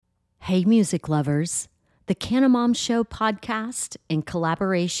Hey, music lovers. The Cannamom Show podcast, in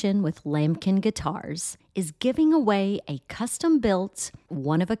collaboration with Lambkin Guitars, is giving away a custom-built,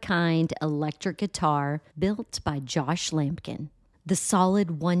 one-of-a-kind electric guitar built by Josh Lambkin. The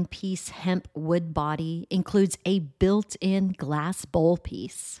solid one-piece hemp wood body includes a built-in glass bowl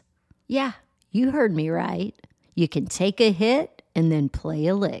piece. Yeah, you heard me right. You can take a hit and then play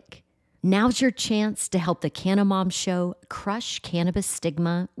a lick. Now's your chance to help the Cannamom Show crush cannabis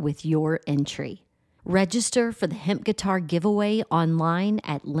stigma with your entry. Register for the hemp guitar giveaway online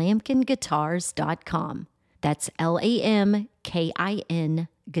at lambkinguitars.com. That's LAMKIN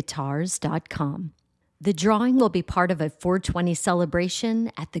guitars.com. The drawing will be part of a 420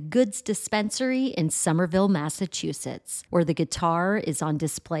 celebration at the Goods Dispensary in Somerville, Massachusetts, where the guitar is on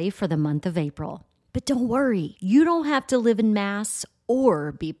display for the month of April. But don't worry, you don't have to live in Mass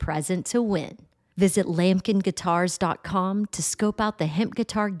or be present to win. Visit lambkinguitars.com to scope out the hemp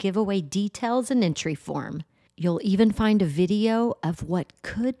guitar giveaway details and entry form. You'll even find a video of what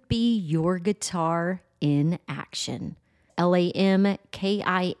could be your guitar in action. LAMKIN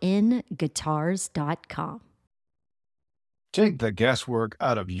guitars.com. Take the guesswork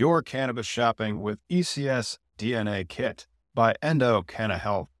out of your cannabis shopping with ECS DNA Kit by Endo Canna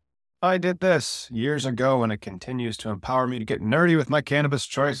Health. I did this years ago, and it continues to empower me to get nerdy with my cannabis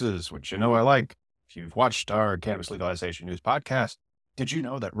choices, which you know I like. If you've watched our Cannabis Legalization News podcast, did you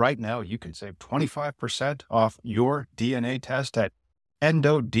know that right now you can save 25% off your DNA test at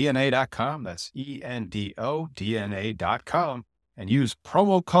endodna.com? That's ENDODNA.com, and use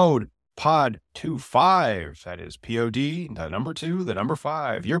promo code POD25. That is POD, the number 2, the number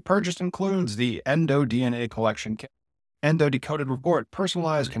 5. Your purchase includes the Endo DNA Collection Kit, Endo Decoded Report,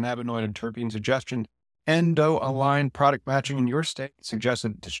 personalized cannabinoid and terpene suggestion, Endo aligned product matching in your state,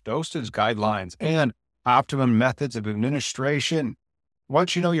 suggested dosage guidelines, and optimum methods of administration.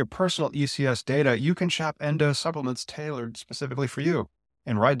 Once you know your personal ECS data, you can shop Endo supplements tailored specifically for you.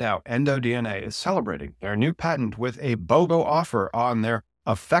 And right now, Endo DNA is celebrating their new patent with a BOGO offer on their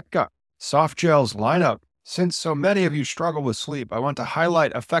Affeca soft gels lineup. Since so many of you struggle with sleep, I want to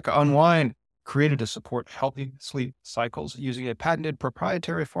highlight Affeca Unwind, created to support healthy sleep cycles using a patented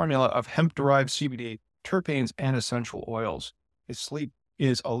proprietary formula of hemp-derived CBD, terpenes, and essential oils. If sleep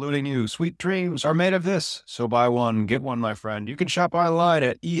is eluding you, sweet dreams are made of this. So buy one, get one, my friend. You can shop online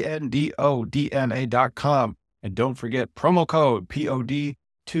at endodna.com. And don't forget promo code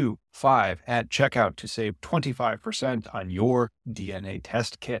POD25 at checkout to save 25% on your DNA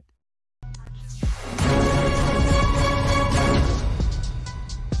test kit.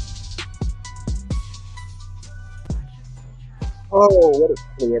 Oh, what is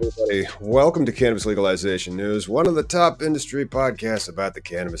happening, everybody? Welcome to Cannabis Legalization News, one of the top industry podcasts about the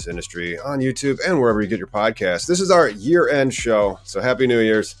cannabis industry on YouTube and wherever you get your podcasts. This is our year-end show, so Happy New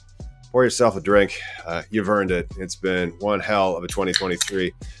Year's. Pour yourself a drink. You've earned it. It's been one hell of a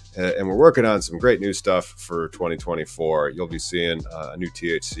 2023, and we're working on some great new stuff for 2024. You'll be seeing a new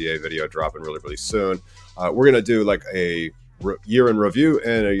THCA video dropping really, really soon. We're going to do like a year in review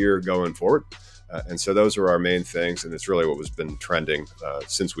and a year going forward. And so those are our main things, and it's really what has been trending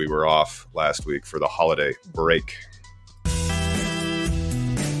since we were off last week for the holiday break.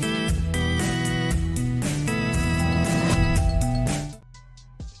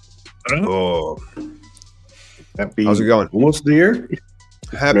 Oh, how's it going? Almost New Year.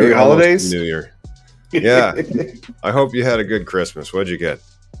 Happy Merry holidays. New Year. Yeah, I hope you had a good Christmas. What'd you get?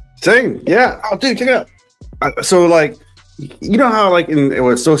 Same. Yeah. Oh, dude, check it out. So, like, you know how, like,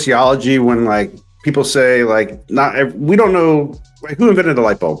 in sociology, when like people say, like, we don't know, like, who invented the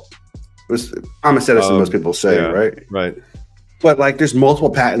light bulb? It was Thomas Edison. Most people say, yeah, right. But like, there's multiple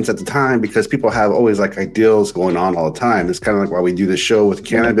patents at the time because people have always like ideals going on all the time. It's kind of like why we do this show with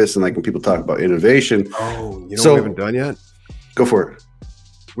cannabis and like when people talk about innovation. Oh, you know what we haven't done yet? Go for it.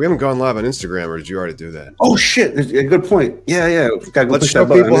 We haven't gone live on Instagram, or did you already do that? Oh shit! A good point. Yeah. Let's show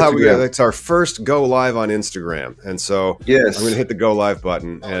people how we. It's our first go live on Instagram, and so yes, I'm going to hit the go live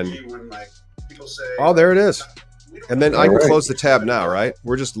button, and oh, there it is. And then I can close the tab now, right?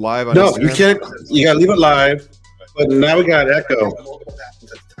 We're just live on. No, Instagram? You can't. You got to leave it live. But now we got echo.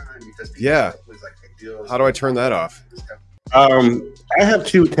 Yeah. How do I turn that off? I have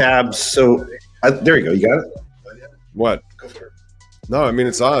two tabs, so there you go. You got it. What? No, I mean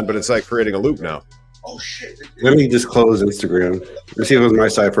it's on, but it's like creating a loop now. Oh shit! Let me just close Instagram. Let's see if it was my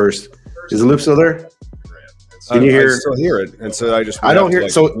side first. Is the loop still there? Can you hear? I still hear it, and so I don't hear.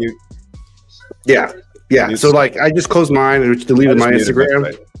 So mute. Yeah. So like, I just closed mine and deleted my Instagram.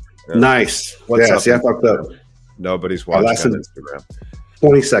 Yeah. Nice. What's up? See, I fucked up. Nobody's watching on Instagram.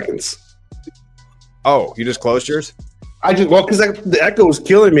 20 seconds. Oh, you just closed yours? because the echo was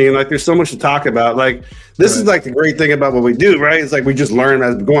killing me, and like there's so much to talk about. Like this is like the great thing about what we do, right? It's like we just learn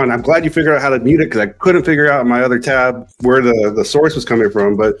as we're going. I'm glad you figured out how to mute it because I couldn't figure out in my other tab where the source was coming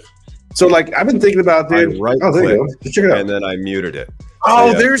from. But so like I've been thinking about I dude. right-clicked, there you go. Check it out. and then I muted it. Oh,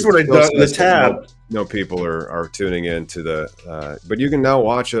 so, yeah, there's what I done in the tab. No people are tuning in to the, but you can now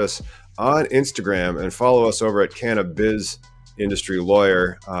watch us on Instagram and follow us over at Cannabis Industry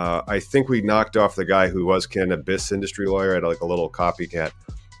Lawyer. I think we knocked off the guy who was Cannabis Industry Lawyer. I had like a little copycat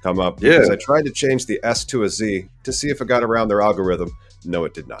come up because I tried to change the S to a Z to see if it got around their algorithm. No,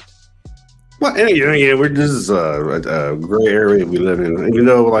 it did not. Well, anyway, this is a gray area we live in. Even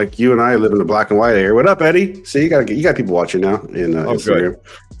though, like you and I live in the black and white area. What up, Eddie? See, you got people watching now in Instagram. Good.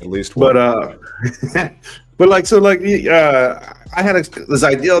 At least one. But I had this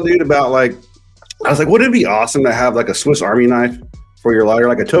ideal, dude, about like I was like, wouldn't it be awesome to have like a Swiss Army knife for your lighter,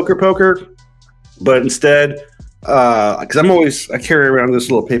 like a toker poker, but instead, because I carry around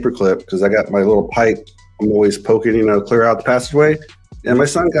this little paper clip because I got my little pipe. I'm always poking, clear out the passageway, and my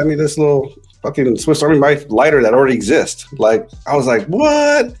son got me this little fucking Swiss Army knife lighter that already exists. Like I was like,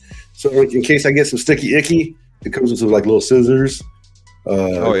 what? So like, in case I get some sticky icky, it comes with some like little scissors. You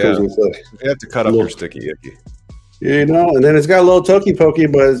have to cut up your sticky icky. And then it's got a little tokey pokey,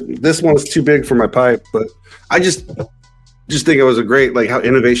 but this one's too big for my pipe. But I just think it was a great, like how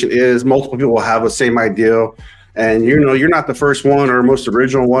innovation is. Multiple people have the same idea, and you're not the first one or most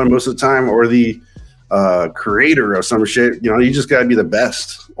original one most of the time, or the creator of some shit. You just got to be the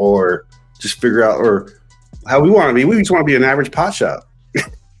best, or just figure out, or how we want to be. We just want to be an average pot shop.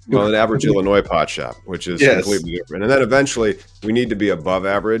 Well, an average Illinois pot shop, which is completely different. And then eventually we need to be above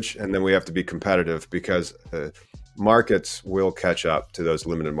average, and then we have to be competitive because markets will catch up to those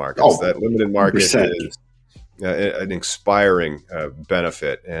limited markets. That limited market 100%. Is an expiring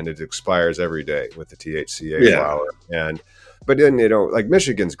benefit, and it expires every day with the THCA flower. But then, like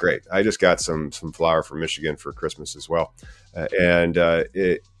Michigan's great. I just got some flower from Michigan for Christmas as well.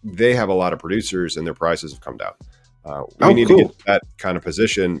 They have a lot of producers, and their prices have come down. We need to get to that kind of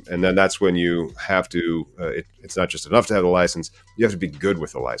position, and then that's when you have to. It's not just enough to have the license; you have to be good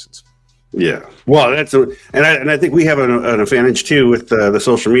with the license. Yeah, well, I think we have an advantage too with the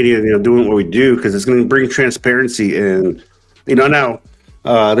social media, doing what we do because it's going to bring transparency and now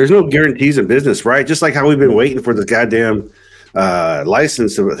there's no guarantees in business, right? Just like how we've been waiting for this goddamn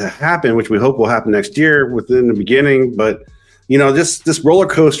license to happen, which we hope will happen next year within the beginning, but this roller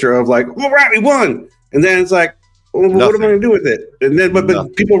coaster of like, well, right, we won, and then it's like. Well, what am I going to do with it? And then, but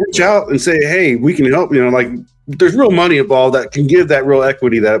people reach out and say, "Hey, we can help." Like there's real money involved that can give that real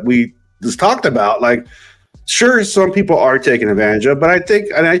equity that we just talked about. Like, sure, some people are taking advantage of, but I think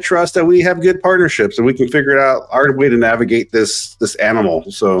and I trust that we have good partnerships and we can figure out our way to navigate this animal.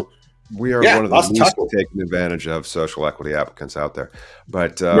 So we are one of the least taken advantage of social equity applicants out there.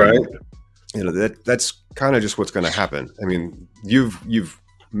 But that's kind of just what's going to happen. I mean, you've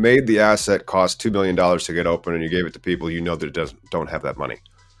made the asset cost $2 million to get open, and you gave it to people that don't have that money.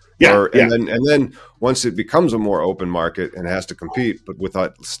 And then once it becomes a more open market and has to compete, but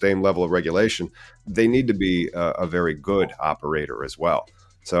without the same level of regulation, they need to be a very good operator as well.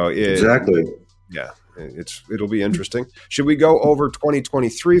 So it'll be interesting. Should we go over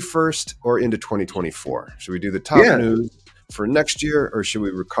 2023 first or into 2024? Should we do the top news for next year, or should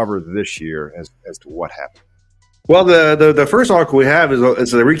we recover this year as to what happened? Well, the first article we have is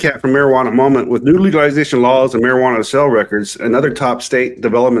a recap from Marijuana Moment with new legalization laws and marijuana sale records and other top state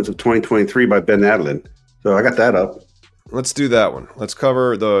developments of 2023 by Ben Adlin. So I got that up. Let's do that one. Let's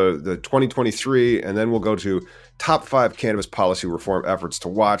cover the 2023, and then we'll go to top 5 cannabis policy reform efforts to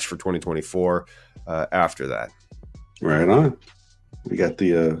watch for 2024 after that. Right on. We got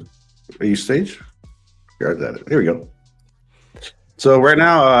the are you stage? Here we go. So right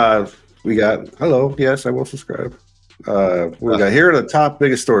now, we got, hello, yes, I will subscribe. We got here are the top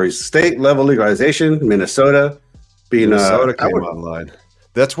biggest stories. State level legalization, Minnesota came online.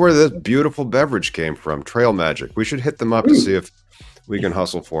 That's where this beautiful beverage came from, Trail Magic. We should hit them up to see if we can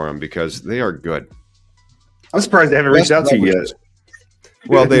hustle for them because they are good. I'm surprised they haven't reached out to you yet.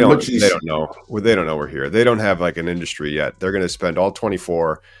 Well, they don't know. They don't know we're here. They don't have like an industry yet. They're going to spend all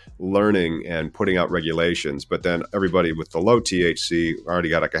 24 learning and putting out regulations, but then everybody with the low THC already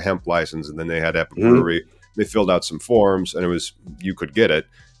got like a hemp license, and then they had to have a brewery. They filled out some forms, and you could get it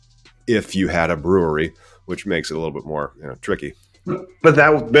if you had a brewery, which makes it a little bit more tricky. But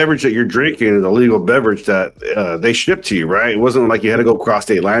that beverage that you're drinking is a legal beverage that they shipped to you, right? It wasn't like you had to go cross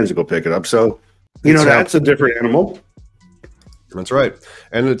state lines to go pick it up. So that's a different animal. That's right,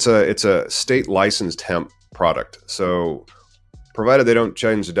 and it's a state licensed hemp product. So provided they don't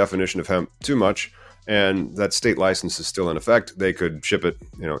change the definition of hemp too much, and that state license is still in effect, they could ship it,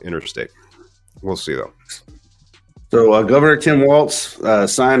 interstate. We'll see, though. So Governor Tim Walz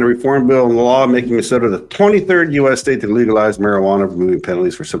signed a reform bill in law making Minnesota the 23rd U.S. state to legalize marijuana, removing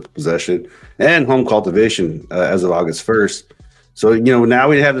penalties for simple possession and home cultivation as of August 1st. So, now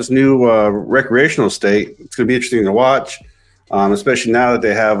we have this new recreational state. It's going to be interesting to watch, especially now that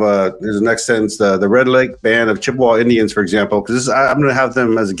they have, there's the next sentence, the Red Lake Band of Chippewa Indians, for example, because I'm going to have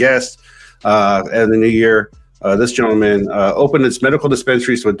them as a guest in the new year. This gentleman opened its medical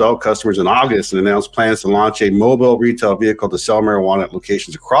dispensaries to adult customers in August and announced plans to launch a mobile retail vehicle to sell marijuana at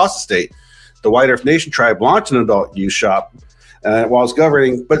locations across the state. The White Earth Nation tribe launched an adult use shop while it's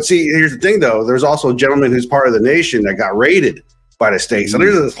governing. But see, here's the thing, though. There's also a gentleman who's part of the nation that got raided by the state. So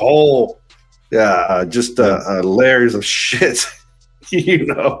there's this whole layers of shit,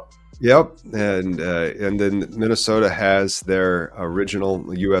 Yep, and then Minnesota has their original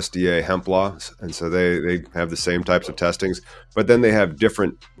USDA hemp laws, and so they have the same types of testings, but then they have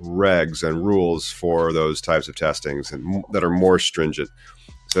different regs and rules for those types of testings and that are more stringent.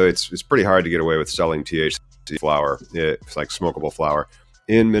 So it's pretty hard to get away with selling THC flower, it's like smokable flower,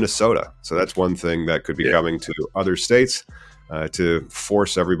 in Minnesota. So that's one thing that could be coming to other states to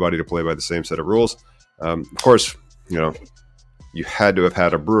force everybody to play by the same set of rules. Of course, you had to have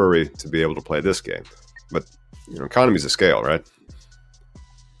had a brewery to be able to play this game. But, economies of scale, right?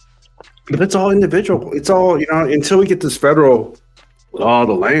 But it's all individual. It's all, until we get this federal law of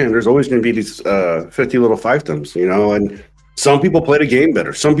the land, there's always going to be these 50 little fiefdoms, and some people play the game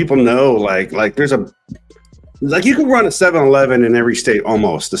better. Some people know, like there's you can run a 7-Eleven in every state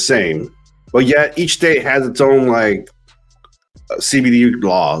almost the same, but yet each state has its own, CBD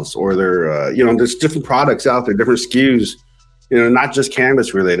laws, or there's different products out there, different SKUs, not just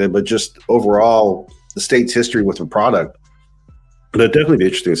cannabis related, but just overall the state's history with the product. But it'd definitely be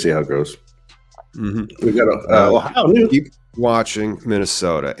interesting to see how it goes. Mm-hmm. We got Ohio. Keep watching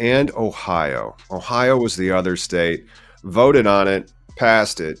Minnesota and Ohio. Ohio was the other state, voted on it,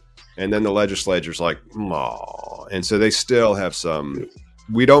 passed it, and then the legislature's like, oh. And so they still have some.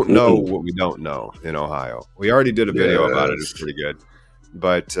 We don't know what we don't know in Ohio. We already did a video about it. It's pretty good.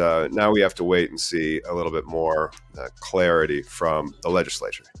 But now we have to wait and see a little bit more clarity from the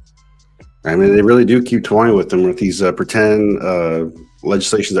legislature. I mean, they really do keep toying with them with these pretend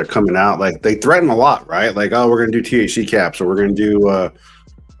legislations that are coming out. Like, they threaten a lot, right? Like, oh, we're going to do THC caps, or we're going to do,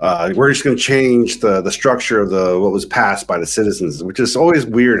 we're just going to change the structure of what was passed by the citizens, which is always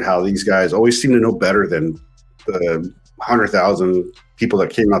weird how these guys always seem to know better than the 100,000 people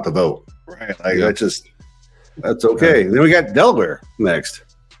that came out to vote. Right? Like, that's okay. Then we got Delaware next.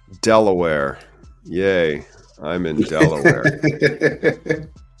 Delaware. Yay. I'm in Delaware.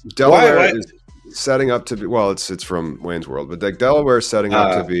 Delaware is setting up to be, well, it's from Wayne's World, but Delaware is setting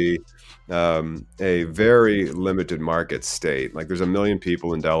up to be a very limited market state. Like, there's 1 million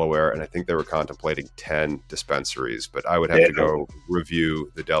people in Delaware, and I think they were contemplating 10 dispensaries, but I would have to go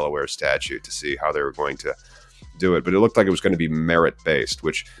review the Delaware statute to see how they were going to do it. But it looked like it was going to be merit-based,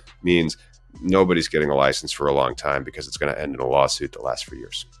 which means nobody's getting a license for a long time because it's going to end in a lawsuit that lasts for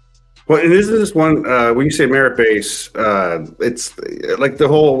years. Well, and isn't this one, when you say merit-based, it's like the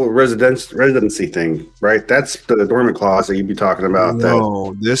whole residency thing, right? That's the dormant clause that you'd be talking about.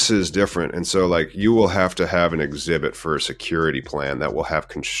 No, this is different. And so, you will have to have an exhibit for a security plan that will have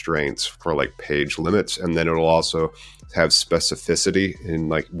constraints for, page limits. And then it'll also have specificity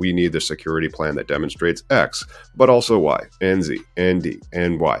in, we need the security plan that demonstrates X, but also Y, and Z, and D,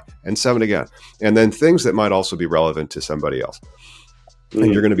 and Y, and 7 again. And then things that might also be relevant to somebody else.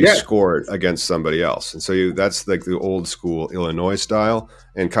 And you're going to be scored against somebody else. And so that's like the old school Illinois style,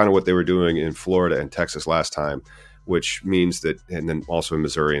 and kind of what they were doing in Florida and Texas last time, which means that, and then also in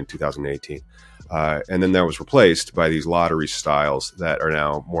Missouri in 2018. And then that was replaced by these lottery styles that are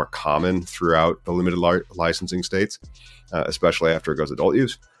now more common throughout the limited licensing states, especially after it goes adult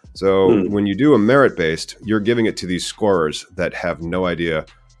use. So when you do a merit-based, you're giving it to these scorers that have no idea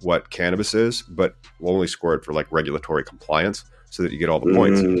what cannabis is, but will only score it for regulatory compliance, so that you get all the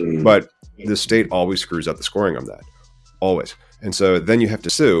points. But the state always screws up the scoring on that. Always. And so then you have to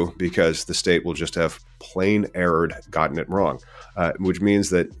sue because the state will just have plain errored, gotten it wrong, which means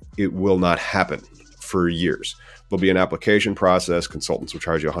that it will not happen for years. There'll be an application process. Consultants will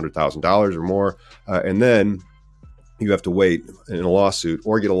charge you $100,000 or more. And then you have to wait in a lawsuit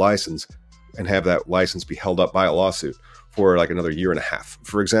or get a license and have that license be held up by a lawsuit for another year and a half.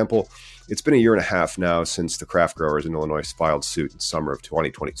 For example, it's been a year and a half now since the craft growers in Illinois filed suit in summer of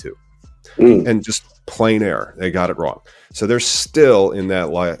 2022. And just plain error. They got it wrong. So they're still in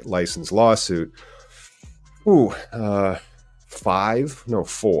that license lawsuit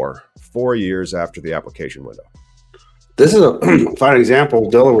 4 years after the application window. This is a fine example.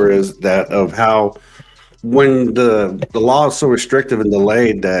 Delaware is that of how when the law is so restrictive and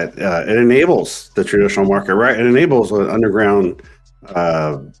delayed that it enables the traditional market, right? It enables an underground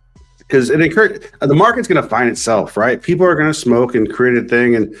because the market's going to find itself, right? People are going to smoke and create a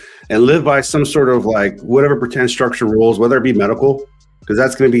thing and live by some sort of like whatever pretend structure rules, whether it be medical, because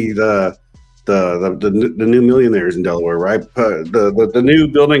that's going to be the new millionaires in Delaware, right? The new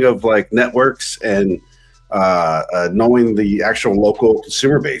building of like networks and knowing the actual local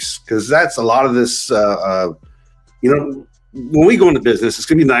consumer base, because that's a lot of this. When we go into business, it's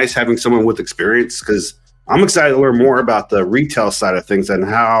going to be nice having someone with experience, because I'm excited to learn more about the retail side of things and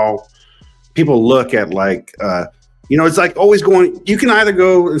how people look at like, it's like always going, you can either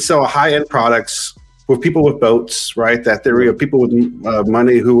go and sell high-end products with people with boats, right? That there are people with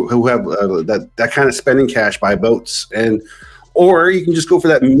money who have that kind of spending cash buy boats, or you can just go for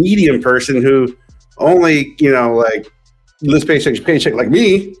that medium person who only, like lives paycheck to paycheck like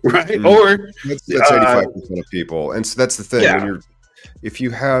me, right? Mm-hmm. Or that's 85% of people. And so that's the thing. Yeah. If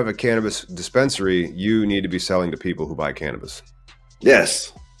you have a cannabis dispensary, you need to be selling to people who buy cannabis.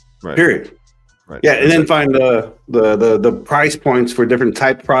 Yes. Right. Period. Right. Yeah, and then find the price points for different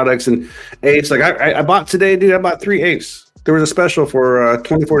type products and apes. Like I bought today, dude. I bought 3 apes. There was a special for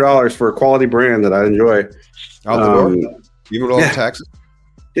 $24 for a quality brand that I enjoy. Out the door, even with all the taxes.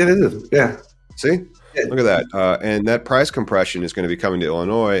 Yeah, it is. Yeah. See, look at that, and that price compression is going to be coming to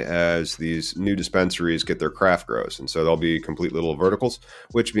Illinois as these new dispensaries get their craft grows, and so they'll be complete little verticals,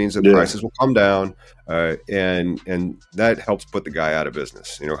 which means that prices will come down, and that helps put the guy out of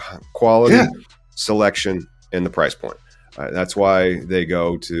business. Quality. Yeah. Selection and the price point. That's why they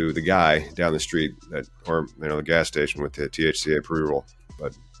go to the guy down the street or the gas station with the THCA pre-roll.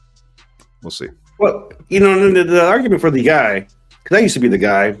 But we'll see. Well, the argument for the guy, because I used to be the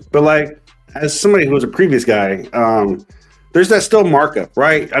guy, but like as somebody who was a previous guy, there's that still markup,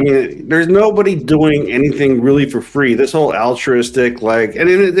 right? I mean, there's nobody doing anything really for free. This whole altruistic, and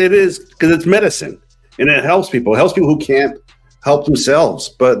it is because it's medicine and it helps people. It helps people who can't help themselves,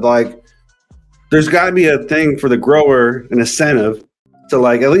 but like. There's got to be a thing for the grower, an incentive to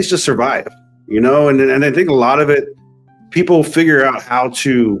like at least just survive, and I think a lot of it, people figure out how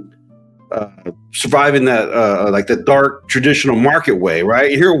to survive in that like the dark traditional market way,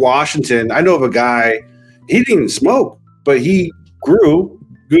 right? Here in Washington, I know of a guy, he didn't even smoke, but he grew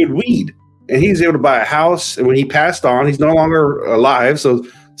good weed, and he's able to buy a house. And when he passed on, he's no longer alive, so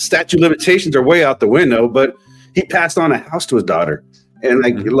statute limitations are way out the window. But he passed on a house to his daughter.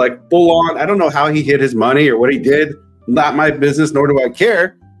 And like full on, I don't know how he hid his money or what he did. Not my business, nor do I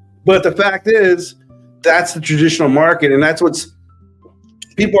care. But the fact is, that's the traditional market, and that's what's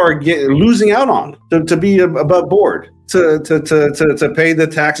people are losing out on to be above board to pay the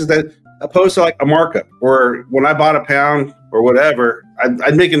taxes that opposed to like a markup. Or when I bought a pound or whatever,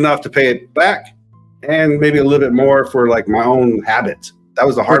 I'd make enough to pay it back, and maybe a little bit more for like my own habit. That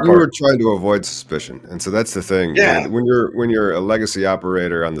was the hard part. We were trying to avoid suspicion, and so that's the thing. Yeah. When you're a legacy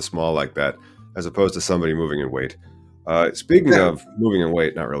operator on the small like that, as opposed to somebody moving in weight. Speaking of moving in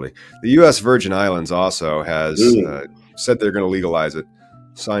weight, not really. The U.S. Virgin Islands also has said they're going to legalize it,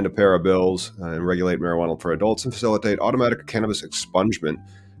 signed a pair of bills and regulate marijuana for adults and facilitate automatic cannabis expungement,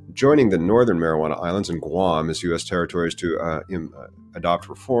 joining the Northern Marijuana Islands and Guam as U.S. territories to adopt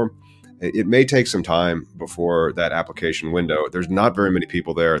reform. It may take some time before that application window. There's not very many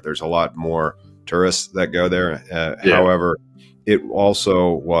people there. There's a lot more tourists that go there. However, it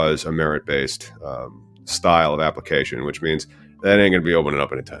also was a merit-based style of application, which means that ain't going to be opening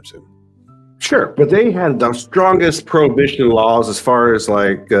up anytime soon. Sure, but they had the strongest prohibition laws as far as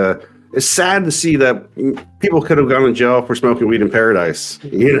like, it's sad to see that people could have gone to jail for smoking weed in paradise.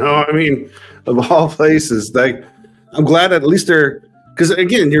 I mean, of all places, like, I'm glad that at least they're, because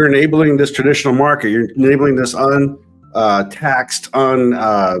again, you're enabling this traditional market. You're enabling this untaxed,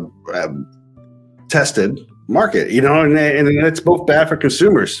 untested market, and it's both bad for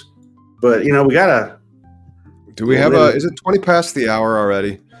consumers. But, we got to. Do we have is it 20 past the hour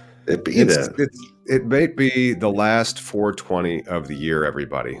already? It may be the last 420 of the year,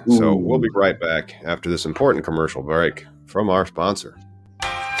 everybody. Ooh. So we'll be right back after this important commercial break from our sponsor.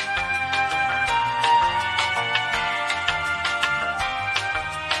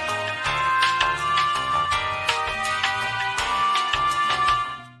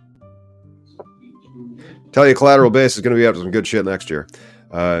 Tell you, Collateral Base is going to be up to some good shit next year.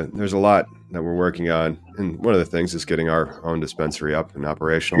 There's a lot that we're working on, and one of the things is getting our own dispensary up and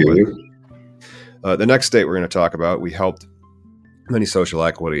operational. But the next state we're going to talk about, we helped many social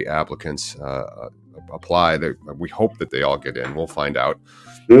equity applicants apply. We hope that they all get in. We'll find out.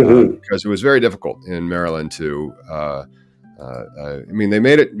 Because it was very difficult in Maryland to, they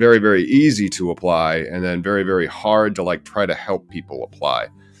made it very, very easy to apply, and then very, very hard to try to help people apply.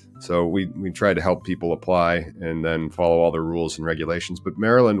 So we tried to help people apply and then follow all the rules and regulations. But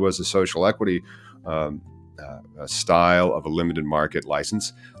Maryland was a social equity a style of a limited market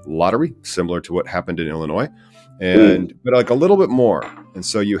license lottery, similar to what happened in Illinois, but a little bit more. And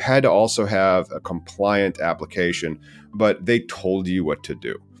so you had to also have a compliant application, but they told you what to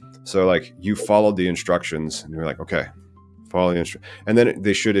do. So you followed the instructions, and you're like, okay, follow the instructions. And then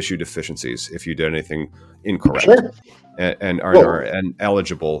they should issue deficiencies if you did anything incorrect. Sure. And are an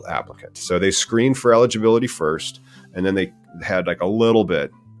eligible applicant. So they screened for eligibility first, and then they had a little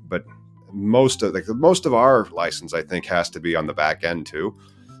bit, but most of our license, I think, has to be on the back end too,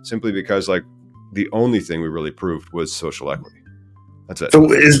 simply because the only thing we really proved was social equity. That's it. So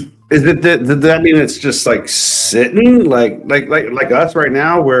is it that? Does that mean it's just sitting like us right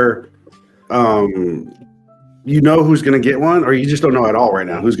now, where who's going to get one, or you just don't know at all right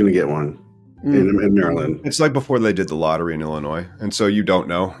now who's going to get one in Maryland? It's like before they did the lottery in Illinois, and so you don't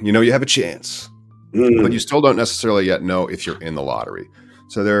know. You have a chance, but you still don't necessarily yet know if you're in the lottery.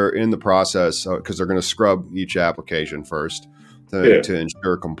 So they're in the process because they're going to scrub each application first to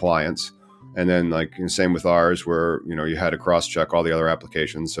ensure compliance. And then same with ours, where, you had to cross check all the other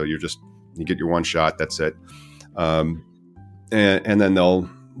applications. So you get your one shot. That's it. And then they'll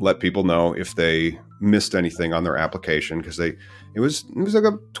let people know if they missed anything on their application, because it was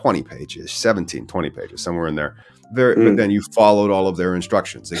 20 pages, 20 pages, somewhere in there. But then you followed all of their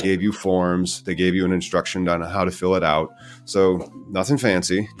instructions. They gave you forms. They gave you an instruction on how to fill it out. So nothing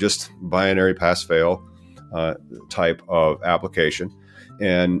fancy, just binary pass-fail type of application.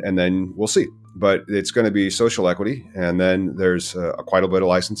 And then we'll see. But it's going to be social equity. And then there's quite a bit of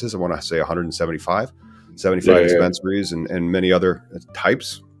licenses. I want to say 175 dispensaries and many other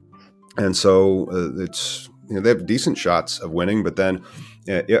types. And so they have decent shots of winning. But then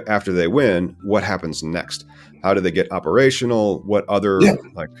after they win, what happens next? How do they get operational? What other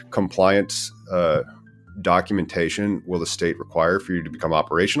compliance documentation will the state require for you to become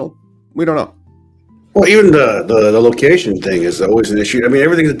operational? We don't know. Well, even the location thing is always an issue. I mean,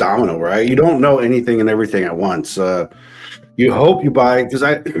 everything's a domino, right? You don't know anything and everything at once. You hope you buy, because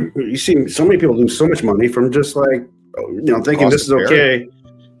you see so many people lose so much money from just thinking this is okay.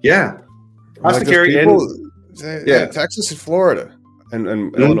 Yeah. Cost to carry Texas and Florida and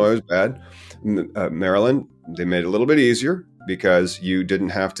Illinois is bad. Maryland, they made it a little bit easier because you didn't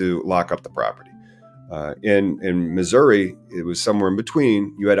have to lock up the property. In Missouri, it was somewhere in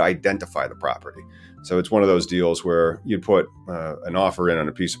between. You had to identify the property. So it's one of those deals where you'd put an offer in on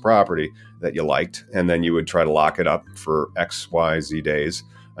a piece of property that you liked, and then you would try to lock it up for X, Y, Z days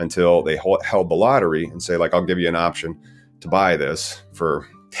until they held the lottery and say, I'll give you an option to buy this for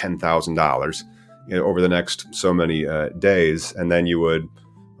 $10,000 over the next so many days. And then you would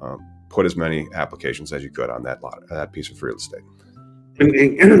put as many applications as you could on that piece of real estate.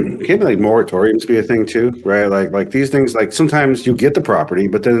 And can't be moratoriums be a thing too, right? Like these things, sometimes you get the property,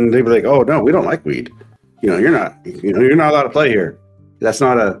 but then they'd be like, oh no, we don't like weed. You're not allowed to play here. That's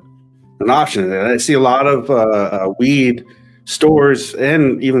not an option. And I see a lot of weed stores,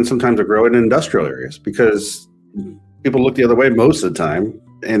 and even sometimes they grow in industrial areas, because people look the other way most of the time.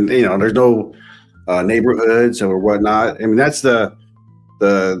 And there's no neighborhoods or whatnot. I mean, that's still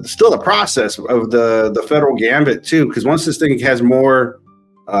the process of the federal gambit too, because once this thing has more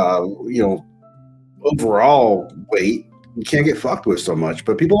overall weight, you can't get fucked with so much.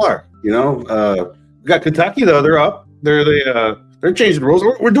 But people are, we got Kentucky though, they're up, they're changing the rules.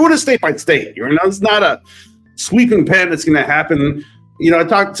 We're doing it state by state. It's not a sweeping pen that's going to happen. I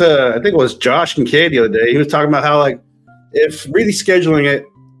talked to, I think it was Josh Kincaid the other day. He was talking about how if really scheduling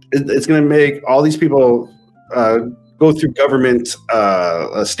it's going to make all these people go through government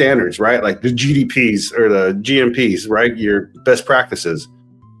standards, right? Like the GDPs or the GMPs, right? Your best practices.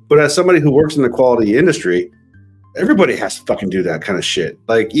 But as somebody who works in the quality industry, everybody has to fucking do that kind of shit.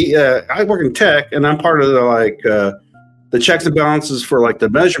 I work in tech, and I'm part of the checks and balances for the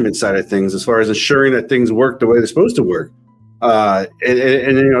measurement side of things, as far as ensuring that things work the way they're supposed to work. And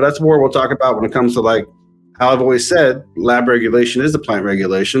that's more we'll talk about when it comes to how I've always said, lab regulation is the plant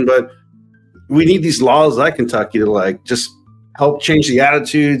regulation, but we need these laws like Kentucky to just help change the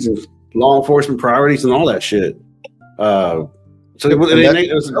attitudes and law enforcement priorities and all that shit. That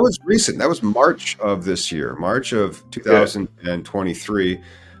was recent. That was March of this year, March of 2023.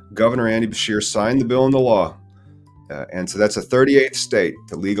 Governor Andy Beshear signed the bill into law. And so that's a 38th state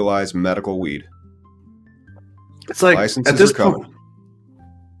to legalize medical weed. It's like, licenses at this are coming. point,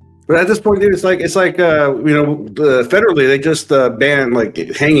 But at this point, dude, federally they just banned like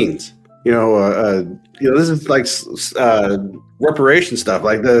hangings. This is like reparation stuff.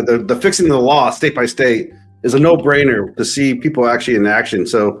 Like the fixing the law state by state is a no brainer to see people actually in action.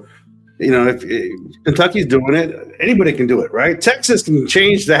 So, if Kentucky's doing it, anybody can do it, right? Texas can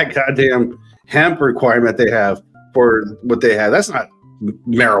change that goddamn hemp requirement they have for what they have. That's not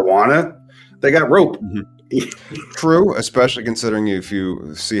marijuana. They got rope. True, especially considering if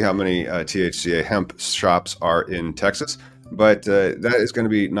you see how many THCA hemp shops are in Texas. But that is going to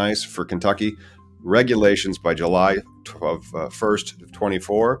be nice for Kentucky. Regulations by July 1st of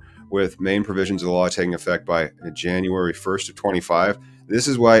 24, with main provisions of the law taking effect by January 1st of 25. This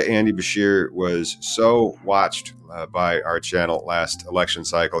is why Andy Bashir was so watched by our channel last election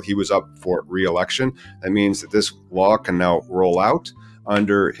cycle. He was up for re-election. That means that this law can now roll out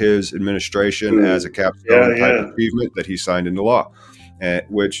under his administration as a capstone type achievement that he signed into law,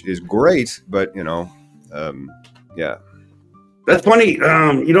 which is great. But, That's funny.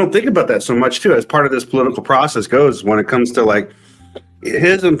 You don't think about that so much, too, as part of this political process goes when it comes to like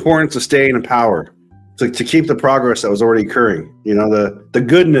his importance of staying in power, to keep the progress that was already occurring. The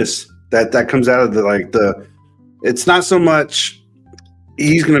goodness that comes out of it's not so much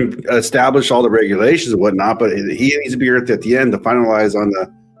he's going to establish all the regulations and whatnot, but he needs to be at the end to finalize on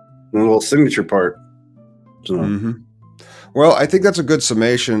the little signature part. So. Well, I think that's a good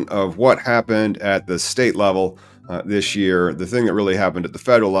summation of what happened at the state level this year. The thing that really happened at the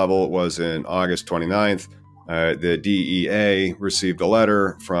federal level was in August 29th. The DEA received a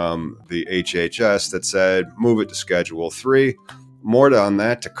letter from the HHS that said, move it to Schedule 3. More on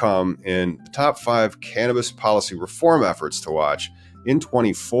that to come in the top 5 cannabis policy reform efforts to watch in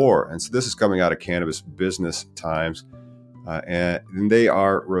 24. And so this is coming out of Cannabis Business Times. And they're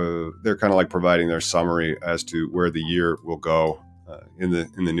kind of like providing their summary as to where the year will go in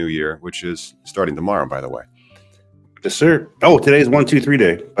the new year, which is starting tomorrow, by the way. Yes, sir. Oh, today's 1-2-3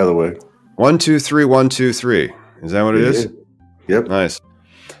 day, by the way. 1-2-3, 1-2-3. Is that what it is? Yep. Nice.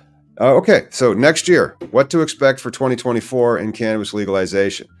 Okay, so next year, what to expect for 2024 in cannabis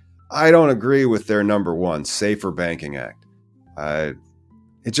legalization? I don't agree with their number one, Safer Banking Act.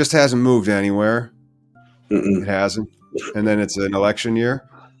 It just hasn't moved anywhere. It hasn't. And then it's an election year.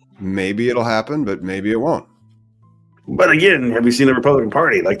 Maybe it'll happen, but maybe it won't. But again, have you seen the Republican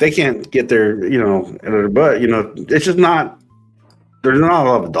Party? Like, they can't get their, but, it's just not, there's not a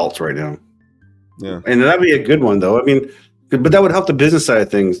lot of adults right now. Yeah. And that'd be a good one, though. I mean, but that would help the business side of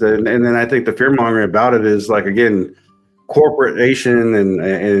things. And then I think the fear mongering about it is, like, again, corporation and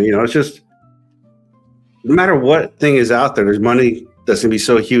it's just, no matter what thing is out there, there's money that's going to be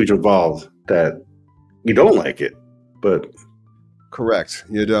so huge involved that you don't like it. But correct,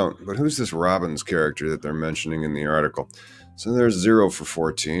 you don't. But who's this Robbins character that they're mentioning in the article? So there's 0 for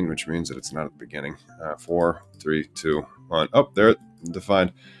 14, which means that it's not at the beginning. 4, 3, 2, 1. Oh, there,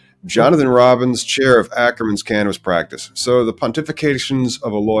 defined. Jonathan Robbins, chair of Ackerman's cannabis practice. So the pontifications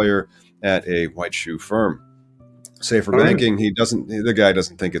of a lawyer at a white shoe firm. Safer banking, the guy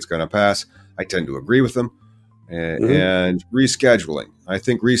doesn't think it's going to pass. I tend to agree with him. And rescheduling. I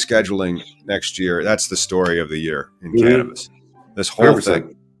think rescheduling next year, that's the story of the year in cannabis. This whole 100%.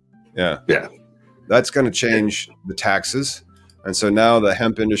 Thing. Yeah. That's going to change the taxes. And so now the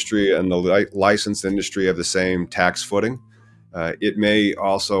hemp industry and the licensed industry have the same tax footing. It may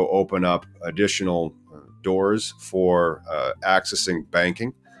also open up additional doors for accessing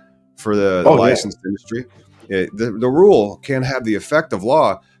banking for the licensed industry. The rule can have the effect of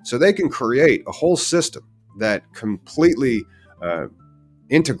law, so they can create a whole system that completely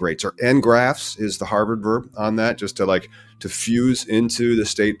integrates, or engrafts is the Harvard verb on that, just to fuse into the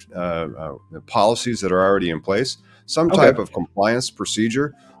state policies that are already in place, some type of compliance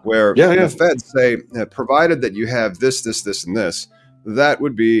procedure where the feds say, provided that you have this, and this, that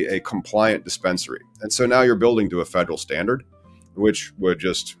would be a compliant dispensary. And so now you're building to a federal standard, which would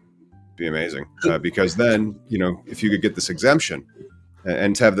just be amazing because then, if you could get this exemption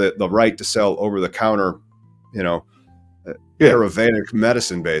and have the right to sell over the counter, Ayurvedic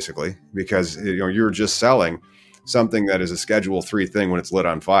medicine, basically, because you're just selling something that is a Schedule 3 thing when it's lit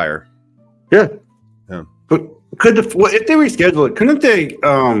on fire. Yeah. But if they reschedule it, couldn't they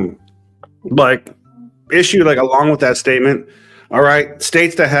issue along with that statement? All right,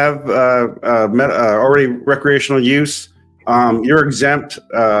 states that have already recreational use, you're exempt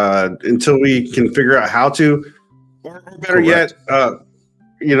until we can figure out how to. Or better yet,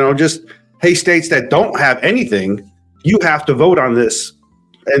 just hey, states that don't have anything, you have to vote on this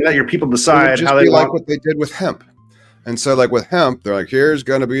and let your people decide how they want. Like what they did with hemp. And so with hemp, they're like, here's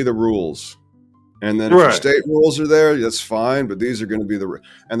going to be the rules. And then if your state rules are there, that's fine. But these are going to be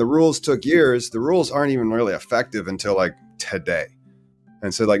and the rules took years. The rules aren't even really effective until like today.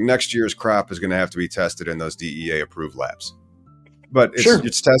 And so like next year's crop is going to have to be tested in those DEA approved labs. But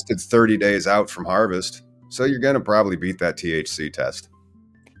it's tested 30 days out from harvest. So you're going to probably beat that THC test.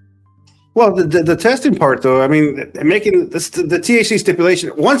 Well, the testing part, though, I mean, making the THC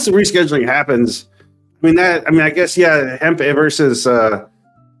stipulation, once the rescheduling happens, I guess, yeah, hemp versus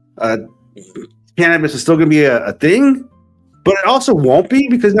cannabis is still going to be a thing, but it also won't be,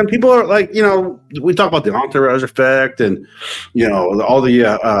 because then people are like, we talk about the entourage effect and, all the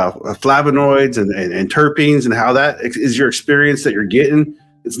flavonoids and terpenes and how that is your experience that you're getting.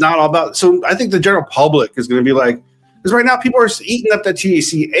 It's not all about. So I think the general public is going to be like, because right now people are eating up that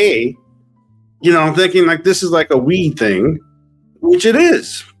THCA, thinking like this is like a weed thing, which it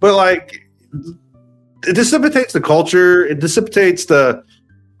is, but like it dissipates the culture. It dissipates the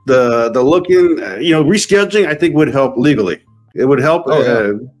looking, rescheduling, I think, would help legally. It would help,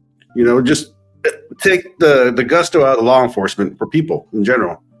 just take the gusto out of law enforcement for people in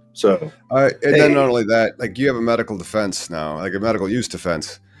general. So, then not only that, like you have a medical defense now, like a medical use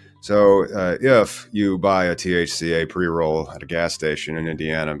defense. So if you buy a THCA pre-roll at a gas station in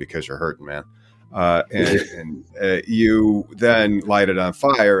Indiana because you're hurting, man, and you then light it on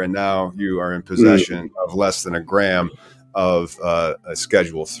fire, and now you are in possession of less than a gram of a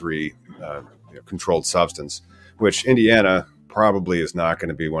Schedule 3 controlled substance, which Indiana probably is not going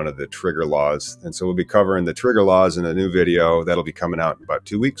to be one of the trigger laws. And so we'll be covering the trigger laws in a new video that'll be coming out in about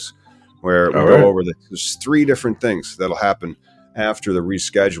 2 weeks, where we'll go over there's 3 different things that'll happen after the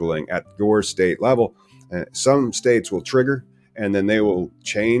rescheduling at your state level. Some states will trigger, and then they will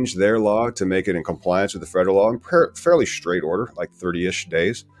change their law to make it in compliance with the federal law in fairly straight order, like 30-ish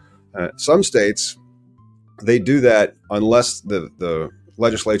days. Some states, they do that unless the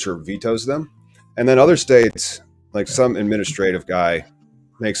legislature vetoes them. And then other states, like some administrative guy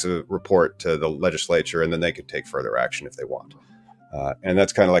makes a report to the legislature, and then they could take further action if they want. And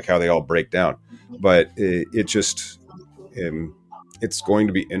that's kind of like how they all break down. But it's going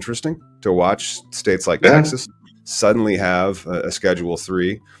to be interesting to watch states like Texas suddenly have a Schedule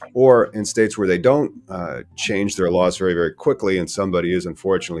 3, or in states where they don't change their laws very, very quickly, and somebody is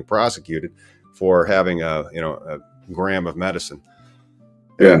unfortunately prosecuted for having a gram of medicine.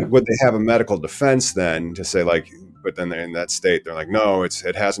 Yeah. Would they have a medical defense then to say like, but then in that state, they're like, no,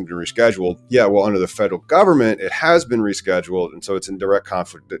 it hasn't been rescheduled. Yeah, well, under the federal government, it has been rescheduled. And so it's in direct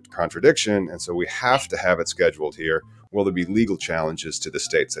contradiction. And so we have to have it scheduled here. Will there be legal challenges to the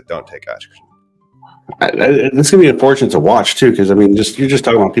states that don't take action? It's going to be unfortunate to watch, too, because, you're just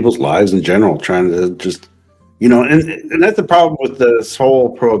talking about people's lives in general, trying to just, and that's the problem with this whole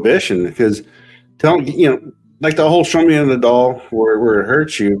prohibition, because like the whole show me in the doll where it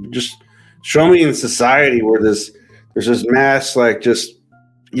hurts you, just show me in society where there's this mass, like just,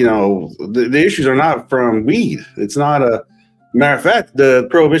 the issues are not from weed. It's not a matter of fact, the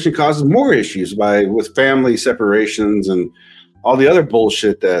prohibition causes more issues with family separations and all the other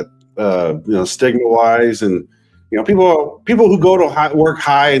bullshit that, stigma wise, and, people who go to work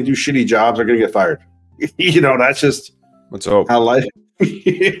high and do shitty jobs are going to get fired. That's just how life.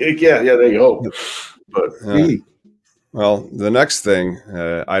 yeah, there you go. But well, the next thing,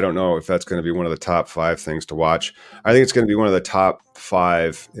 I don't know if that's going to be one of the top 5 things to watch. I think it's going to be one of the top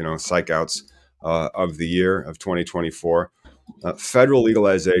 5, psych outs of the year of 2024. Federal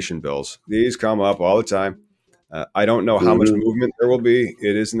legalization bills. These come up all the time. I don't know how much movement there will be.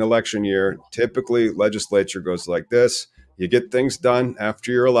 It is an election year. Typically, legislature goes like this. You get things done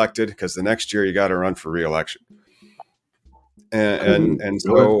after you're elected, because the next year you got to run for re-election. And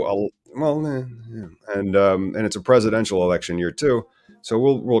so and it's a presidential election year too, so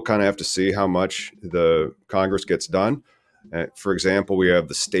we'll kind of have to see how much the Congress gets done. For example, we have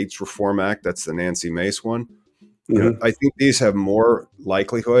the States Reform Act. That's the Nancy Mace one. I think these have more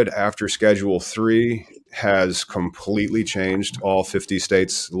likelihood after Schedule 3 has completely changed all 50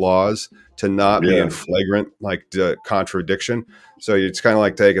 states' laws to not be in flagrant contradiction. So it's kind of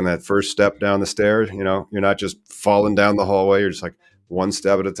like taking that first step down the stairs. You're not just falling down the hallway. You're just like one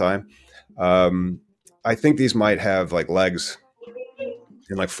step at a time. I think these might have legs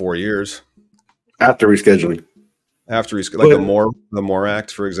in 4 years after rescheduling. The MORE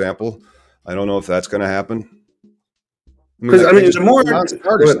Act, for example. I don't know if that's going to happen. Because the MORE Act in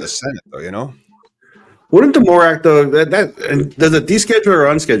the Senate, though. Wouldn't the MORE Act, though, does it deschedule or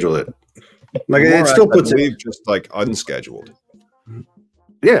unschedule it? It still puts it just unscheduled.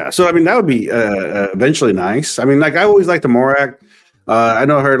 Yeah, so that would be eventually nice. I always like the MORE Act. I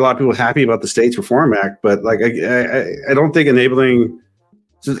know I heard a lot of people happy about the States Reform Act, but I don't think enabling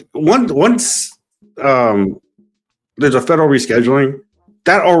once there's a federal rescheduling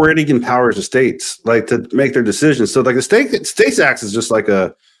that already empowers the states like to make their decisions. So like the states acts is just like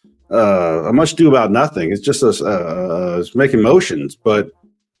a much ado about nothing. It's just it's making motions, but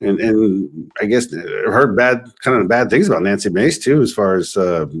and I guess I heard bad things about Nancy Mace too, as far as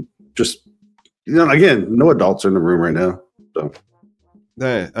just again, no adults are in the room right now. So.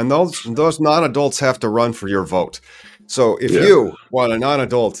 And those non-adults have to run for your vote. So if you want a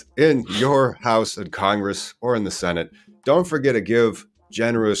non-adult in your House in Congress or in the Senate, don't forget to give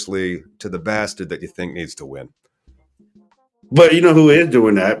generously to the bastard that you think needs to win. But you know who is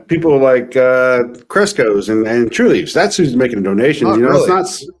doing that? People like Cresco's and True Leaves. That's who's making donations. Not really.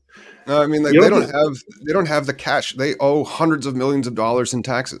 It's not. No, I mean they don't have the cash. They owe hundreds of millions of dollars in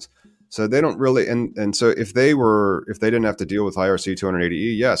taxes. So they don't really, and so if they didn't have to deal with IRC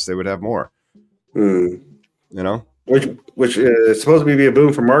 280E, yes, they would have more. Mm. Which is supposed to be a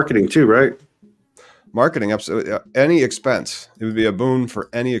boon for marketing too, right? Marketing, absolutely. Any expense, it would be a boon for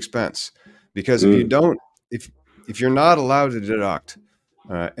any expense, because if you don't, if you're not allowed to deduct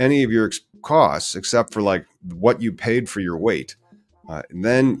any of your costs except for like what you paid for your weight,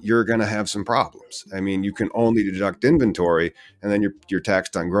 then you're going to have some problems. I mean, you can only deduct inventory, and then you're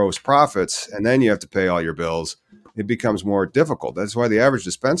taxed on gross profits, and then you have to pay all your bills. It becomes more difficult. That's why the average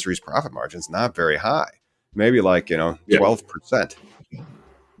dispensary's profit margin is not very high, maybe like 12%.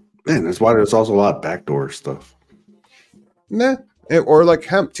 Man, that's why there's also a lot of backdoor stuff. Nah, or like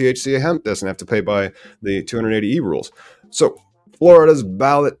hemp, THC hemp doesn't have to pay by the 280E rules. So Florida's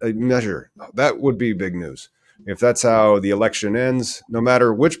ballot measure, that would be big news. If that's how the election ends, no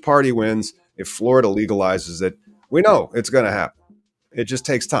matter which party wins, if Florida legalizes it, we know it's going to happen. It just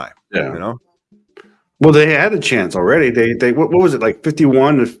takes time. Yeah. Well, they had a chance already. They what was it, like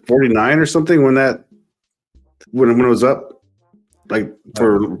 51 to 49 or something when it was up, like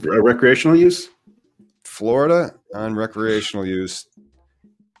for recreational use? Florida on recreational use.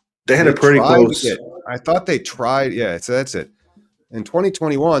 They had a pretty close. I thought they tried. Yeah, that's it. In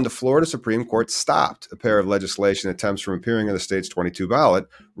 2021, the Florida Supreme Court stopped a pair of legislation attempts from appearing on the state's 22 ballot,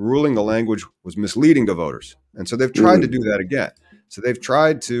 ruling the language was misleading to voters. And so they've tried to do that again. So they've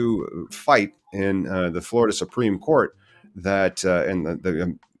tried to fight in the Florida Supreme Court that and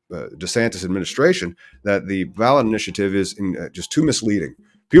the DeSantis administration that the ballot initiative is just too misleading.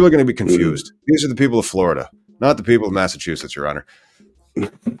 People are going to be confused. These are the people of Florida, not the people of Massachusetts, Your Honor.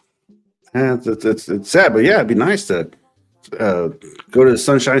 It's sad, but yeah, it'd be nice to go to the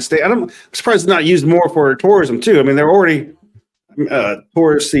Sunshine State. I'm surprised it's not used more for tourism too. I mean, they're already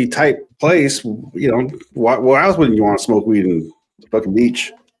touristy type place. Why else wouldn't you want to smoke weed in the fucking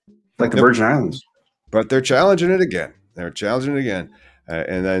beach, like the Virgin Islands? But they're challenging it again.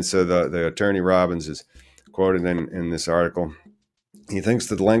 And then so the attorney Robbins is quoted in this article. He thinks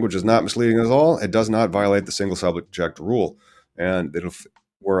that the language is not misleading at all. It does not violate the single subject rule, and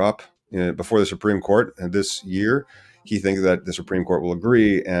we're up before the Supreme Court this year. He thinks that the Supreme Court will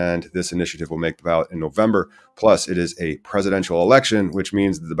agree, and this initiative will make the ballot in November. Plus, it is a presidential election, which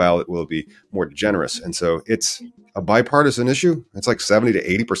means that the ballot will be more generous. And so it's a bipartisan issue. It's like 70 to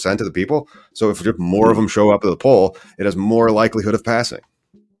 80% of the people. So if more of them show up at the poll, it has more likelihood of passing.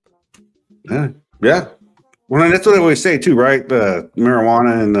 Yeah. Well, and that's what I always say too, right?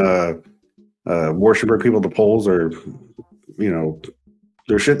 Marijuana and more should bring people to polls, or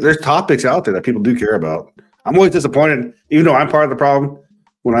there's topics out there that people do care about. I'm always disappointed, even though I'm part of the problem.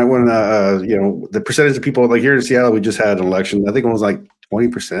 When the percentage of people, like here in Seattle, we just had an election. I think it was like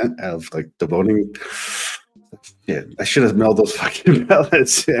 20% of like the voting. Yeah, I should have mailed those fucking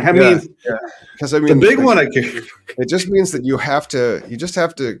ballots. Because the big one, it just means that you just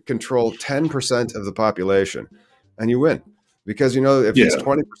have to control 10% of the population, and you win. Because if it's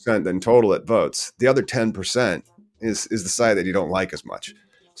 20% then total that votes, the other 10% is the side that you don't like as much.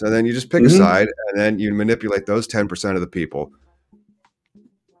 So then you just pick a side, and then you manipulate those 10% of the people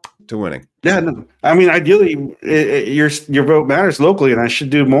to winning. Yeah, no. I mean, ideally, your vote matters locally, and I should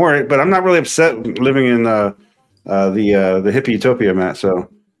do more. But I'm not really upset living in the hippie utopia, Matt.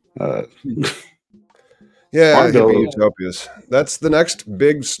 So, hippie utopias. That's the next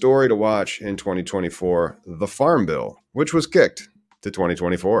big story to watch in 2024: the Farm Bill, which was kicked to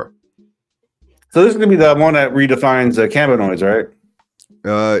 2024. So this is going to be the one that redefines cannabinoids, right?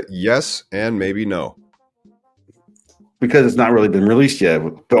 Yes, and maybe no. Because it's not really been released yet,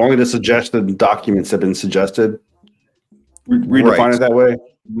 but only the suggested documents have been suggested. Redefine it that way?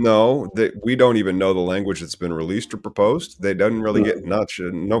 No, we don't even know the language that's been released or proposed. They didn't really get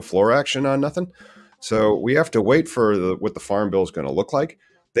no floor action on nothing. So we have to wait for what the Farm Bill is going to look like.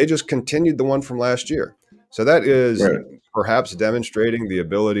 They just continued the one from last year. So that is Right. perhaps demonstrating the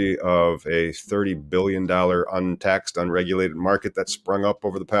ability of a $30 billion untaxed, unregulated market that sprung up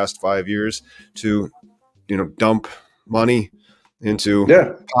over the past 5 years to, dump money into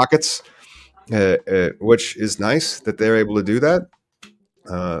Yeah. pockets, which is nice that they're able to do that.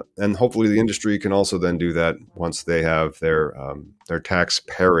 And hopefully the industry can also then do that once they have their tax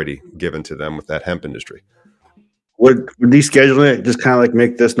parity given to them with that hemp industry. Would descheduling it just kind of like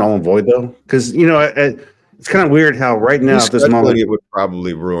make this null and void though? Because it's kind of weird how right now at this Rescheduling moment. it would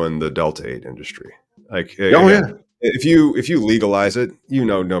probably ruin the Delta 8 industry. Like Oh again, yeah. if you legalize it,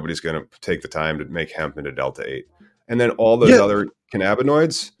 nobody's going to take the time to make hemp into Delta 8, and then all those Yeah. other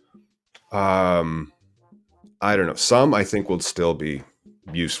cannabinoids. I don't know. Some I think will still be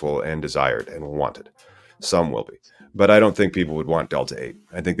useful and desired and wanted. Some will be, but I don't think people would want Delta 8.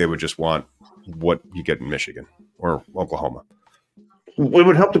 I think they would just want what you get in Michigan or Oklahoma. It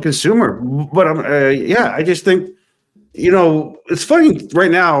would help the consumer, but I just think it's funny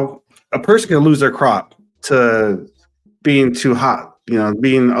right now. A person can lose their crop to being too hot,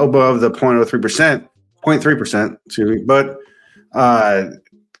 being above the 0.03%, 0.3%. But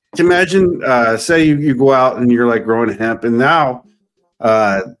imagine, say you go out and you're like growing hemp, and now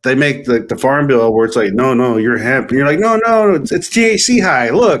they make the farm bill where it's like, no, you're hemp, and you're like, no, it's THC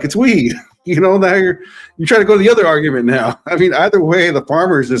high. Look, it's weed. Now you're trying to go to the other argument now. I mean, either way, the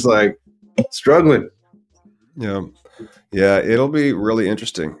farmer's just like struggling. Yeah. It'll be really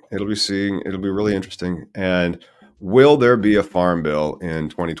interesting. It'll be really interesting. And will there be a farm bill in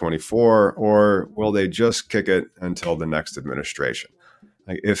 2024, or will they just kick it until the next administration?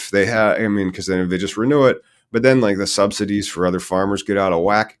 Like if they have, because then if they just renew it, but then like the subsidies for other farmers get out of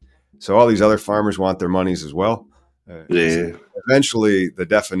whack. So all these other farmers want their monies as well. Yeah. Eventually, the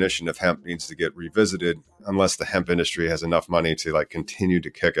definition of hemp needs to get revisited unless the hemp industry has enough money to like continue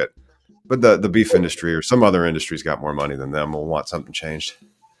to kick it. But the beef industry or some other industry's got more money than them will want something changed.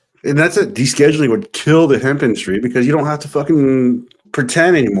 And that's it. Descheduling would kill the hemp industry because you don't have to fucking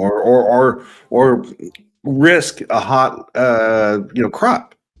pretend anymore or risk a hot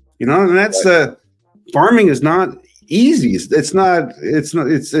crop. And that's farming is not easy.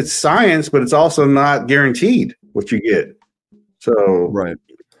 It's science, but it's also not guaranteed what you get. So Right.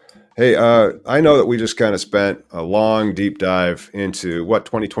 Hey, I know that we just kind of spent a long, deep dive into what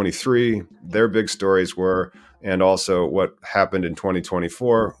 2023, their big stories were, and also what happened in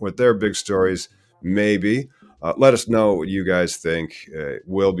 2024, what their big stories may be. Let us know what you guys think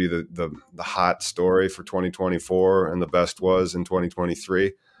will be the hot story for 2024 and the best was in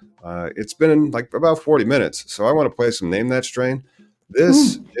 2023. It's been like about 40 minutes, so I want to play some Name That Strain.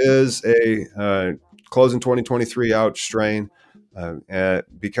 This is a closing 2023 out strain.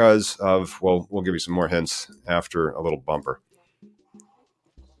 Because of, well, we'll give you some more hints after a little bumper.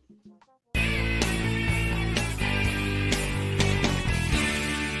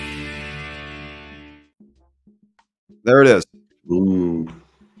 There it is. Ooh,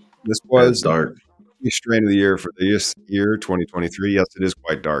 this was dark. The strain of the year for this year, 2023. Yes, it is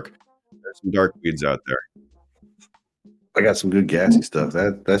quite dark. There's some dark weeds out there. I got some good gassy stuff.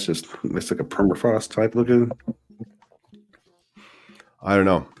 That's like a permafrost type looking. I don't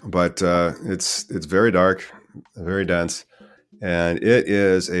know, but it's very dark, very dense, and it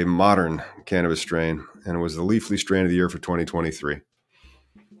is a modern cannabis strain, and it was the Leafly strain of the year for 2023.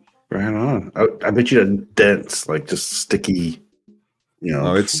 Right on. I bet you it's dense, like just sticky.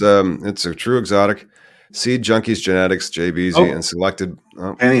 No, it's a true exotic. Seed Junkies Genetics, JBZ, and selected.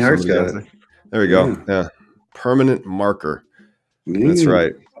 Penny Hart's got it. There we go. Yeah, permanent marker. That's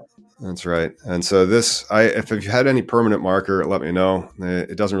right. That's right. And so if you've had any permanent marker, let me know.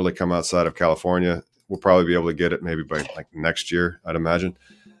 It doesn't really come outside of California. We'll probably be able to get it maybe by like next year, I'd imagine.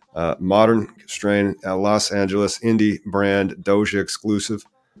 Modern strain, Los Angeles indie brand, Doja exclusive,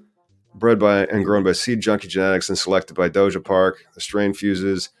 bred by and grown by Seed Junkie Genetics and selected by Doja Park. The strain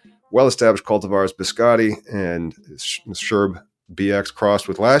fuses well-established cultivars Biscotti and Sherb BX crossed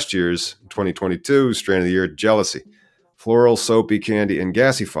with last year's 2022 strain of the year, Jealousy. Floral, soapy, candy, and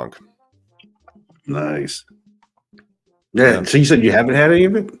gassy funk. Nice. Yeah. So you said you haven't had any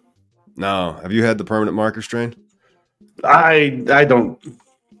of it? No. Have you had the permanent marker strain? I don't.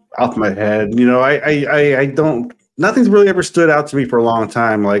 Off my head, I don't. Nothing's really ever stood out to me for a long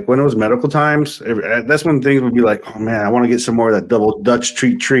time. Like when it was medical times, that's when things would be like, oh man, I want to get some more of that double Dutch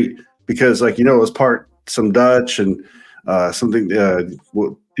treat because like it was some Dutch and something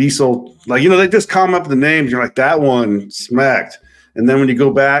diesel. Like they just come up with the names. You're like that one smacked, and then when you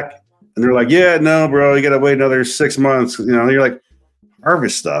go back and they're like, yeah, no, bro, you gotta wait another 6 months. You're like,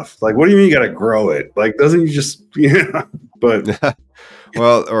 harvest stuff. Like, what do you mean you got to grow it? Like, doesn't you just, but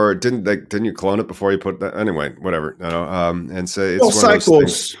well, or didn't you clone it before you put that? Anyway, whatever. No. And so it's well, one of those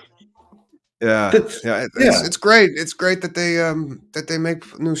things. cycles. Yeah. Yeah. It's great. It's great that they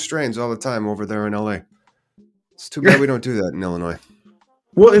make new strains all the time over there in LA. It's too bad we don't do that in Illinois.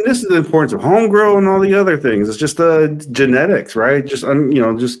 Well, and this is the importance of home grow and all the other things. It's just genetics, right? Just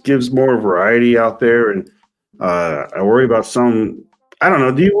just gives more variety out there. And I worry about some. I don't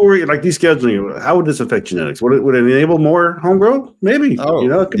know. Do you worry like descheduling? How would this affect genetics? Would it enable more home grow? Maybe. Oh,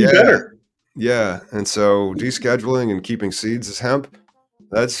 it could be better. Yeah, and so descheduling and keeping seeds as hemp.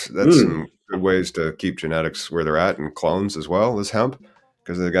 That's some good ways to keep genetics where they're at, and clones as well as hemp,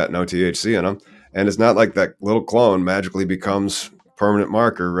 because they've got no THC in them. And it's not like that little clone magically becomes permanent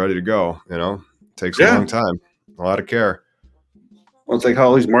marker ready to go. It takes a long time, a lot of care. Well, it's like how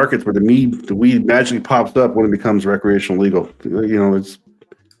all these markets where the weed magically pops up when it becomes recreational legal. It's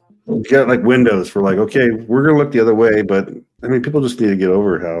you got like windows for like, okay, we're gonna look the other way, but I mean, people just need to get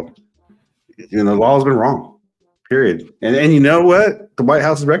over how the law's been wrong. Period. And you know what? The White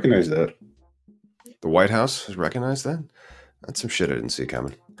House has recognized that. The White House has recognized that? That's some shit I didn't see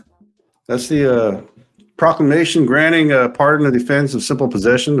coming. That's the proclamation granting a pardon of defense of simple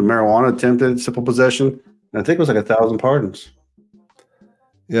possession of marijuana, attempted simple possession. And I think it was like 1,000 pardons.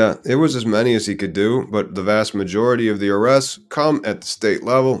 Yeah, it was as many as he could do, but the vast majority of the arrests come at the state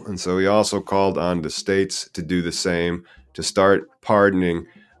level, and so he also called on the states to do the same, to start pardoning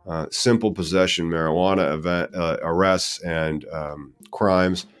simple possession marijuana arrests and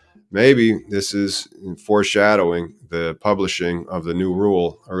crimes. Maybe this is foreshadowing the publishing of the new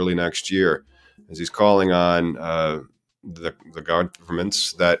rule early next year, as he's calling on the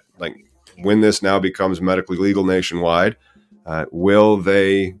governments that, like, when this now becomes medically legal nationwide, will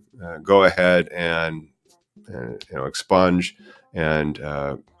they go ahead and expunge and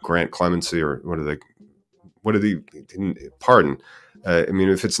grant clemency, or what do they pardon? I mean,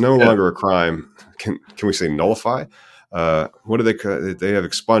 if it's no longer a crime, can we say nullify? What do they have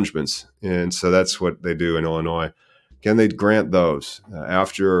expungements, and so that's what they do in Illinois. Can they grant those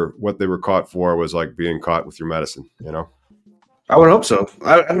after what they were caught for was like being caught with your medicine? I would hope so.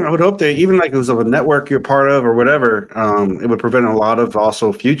 I would hope they, even like it was of a network you're part of or whatever, it would prevent a lot of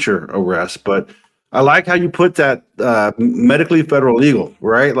also future arrests. But I like how you put that medically federal legal,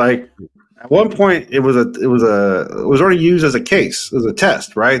 right? Like at one point it was already used as a case, as a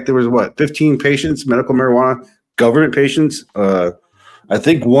test, right? There was 15 patients, medical marijuana, government patients. I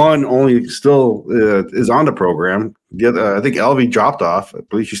think one only still is on the program. The other, I think LV dropped off. I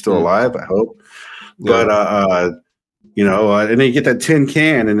believe she's still alive. I hope, but and then you get that tin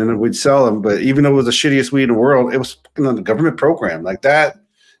can, and then we'd sell them. But even though it was the shittiest weed in the world, it was on the government program. Like that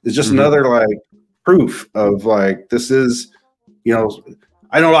is just another like proof of like this is,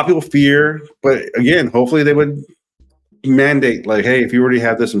 I know a lot of people fear, but again, hopefully they would mandate like, hey, if you already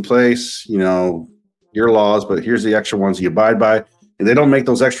have this in place, your laws, but here's the extra ones you abide by, and they don't make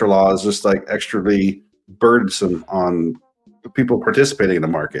those extra laws just like extrally burdensome on the people participating in the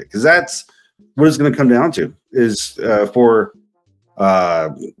market, because that's what it's going to come down to is to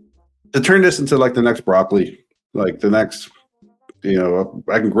turn this into like the next broccoli, like the next,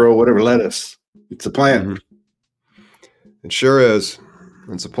 I can grow whatever lettuce. It's a plant. Mm-hmm. It sure is.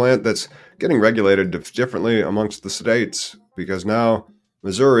 It's a plant that's getting regulated differently amongst the states, because now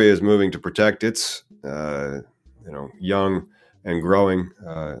Missouri is moving to protect its, young and growing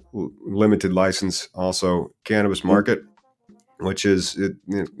limited license also cannabis market, which is it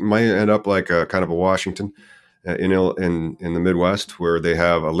might end up like a kind of a Washington in the Midwest, where they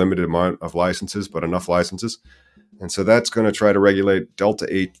have a limited amount of licenses, but enough licenses. And so that's going to try to regulate Delta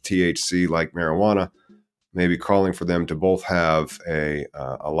 8 THC like marijuana, maybe calling for them to both have a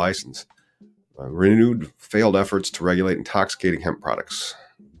license. Renewed failed efforts to regulate intoxicating hemp products,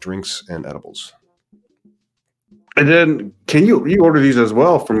 drinks, and edibles. And then can you order these as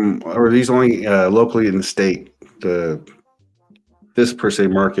well from, or are these only locally in the state, this per se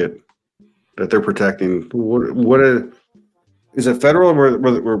market that they're protecting? Is it federal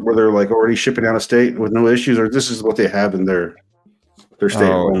where they're like already shipping out of state with no issues, or this is what they have in their state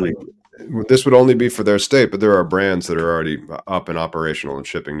only? This would only be for their state, but there are brands that are already up and operational and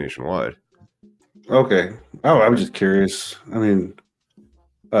shipping nationwide. Okay. Oh, I was just curious. I mean,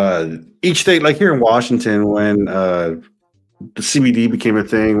 each state, like here in Washington, when the CBD became a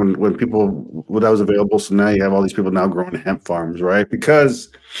thing, when that was available, so now you have all these people now growing hemp farms, right?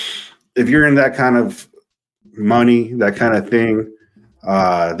 Because if you're in that kind of money, that kind of thing,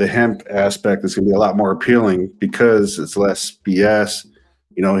 the hemp aspect is going to be a lot more appealing because it's less BS.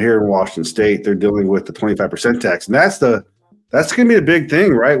 Here in Washington State, they're dealing with the 25% tax, and that's the That's going to be a big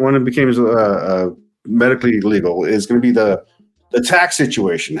thing, right? When it becomes medically legal, is going to be the tax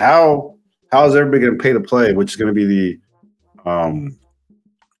situation. How is everybody going to pay to play? Which is going to be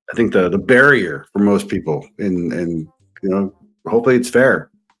I think the barrier for most people, and hopefully it's fair.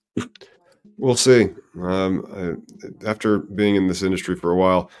 We'll see. After being in this industry for a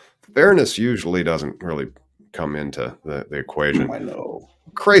while, fairness usually doesn't really come into the equation. I know.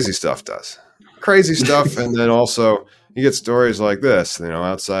 Crazy stuff does. Crazy stuff. And then also you get stories like this,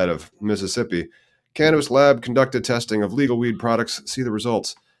 outside of Mississippi, cannabis lab conducted testing of legal weed products. See the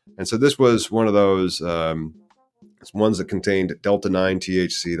results. And so this was one of those ones that contained Delta-9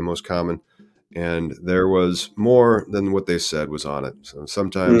 THC, the most common. And there was more than what they said was on it. So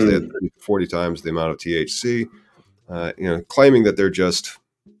sometimes they had 30, 40 times the amount of THC, claiming that they're just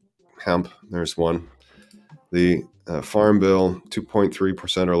hemp. There's one. The Farm Bill,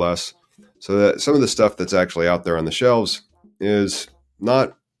 2.3% or less. So that some of the stuff that's actually out there on the shelves is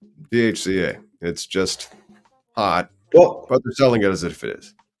not THCA. It's just hot, but they're selling it as if it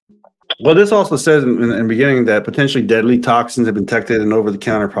is. Well, this also says in the beginning that potentially deadly toxins have been detected in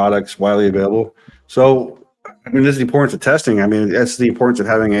over-the-counter products widely available. So, this is the importance of testing. That's the importance of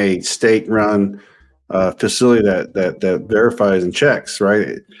having a state-run facility that verifies and checks.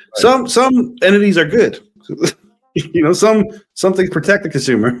 Right? Some entities are good. Some things protect the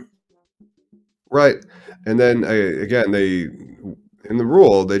consumer. Right, and then again, in the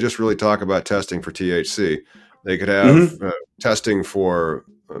rule they just really talk about testing for THC. They could have testing for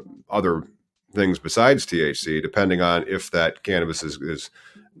other things besides THC, depending on if that cannabis is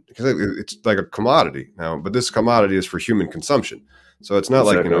because it's like a commodity now, but this commodity is for human consumption. So it's not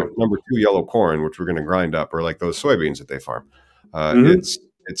like, number 2 yellow corn, which we're going to grind up, or like those soybeans that they farm.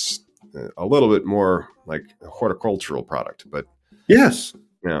 It's a little bit more like a horticultural product, but yes.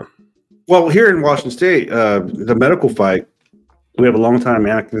 Yeah. Well, here in Washington State, the medical fight, we have a long-time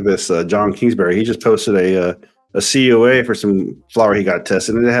activist, John Kingsbury. He just posted a COA for some flower he got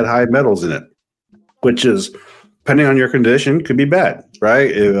tested, and it had high metals in it, which is, depending on your condition, could be bad,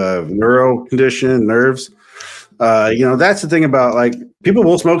 right? Neuro condition, nerves. That's the thing about, like, people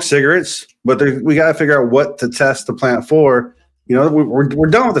will smoke cigarettes, but we got to figure out what to test the plant for. We're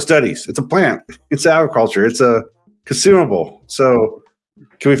done with the studies. It's a plant. It's agriculture. It's a consumable. So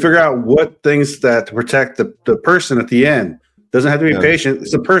can we figure out what things that to protect the person at the end? Doesn't have to be a patient.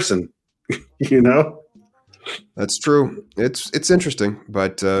 It's a person, That's true. It's interesting,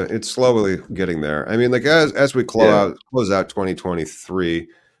 but it's slowly getting there. As we close out 2023,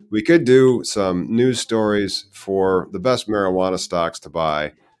 we could do some news stories for the best marijuana stocks to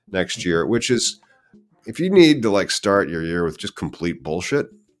buy next year, which is, if you need to start your year with just complete bullshit,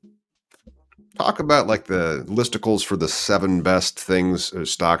 talk about the listicles for the 7 best things or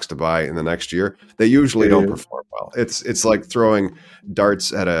stocks to buy in the next year. They usually don't perform well. It's like throwing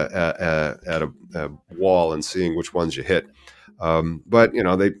darts at a wall and seeing which ones you hit. But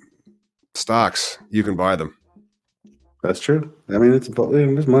stocks, you can buy them. That's true.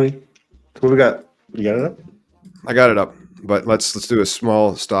 There's money. What we got? You got it up? I got it up. But let's do a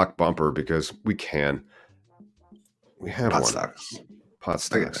small stock bumper because we can. We have pot one. Stocks. Pot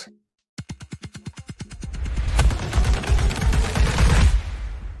stocks.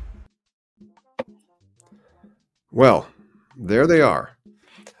 Well, there they are.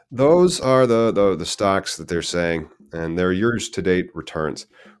 Those are the stocks that they're saying, and they're years-to-date returns.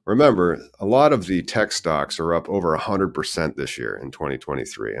 Remember, a lot of the tech stocks are up over 100% this year in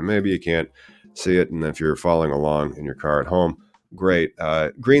 2023, and maybe you can't see it, and if you're following along in your car at home, great.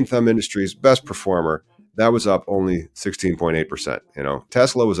 Green Thumb Industries, best performer, that was up only 16.8%.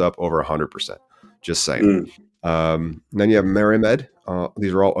 Tesla was up over 100%. Just saying. Then you have MariMed.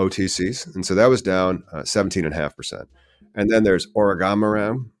 These are all OTCs. And so that was down 17.5%. And then there's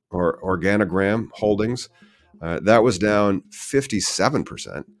Organogram Holdings. That was down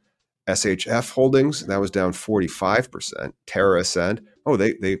 57%. SHF Holdings, that was down 45%. TerraAscend,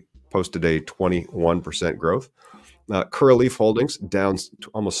 they posted a 21% growth. Curaleaf Holdings, down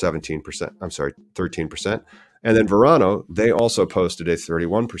almost 17%. I'm sorry, 13%. And then Verano, they also posted a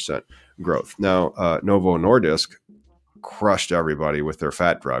 31% growth. Now, Novo Nordisk crushed everybody with their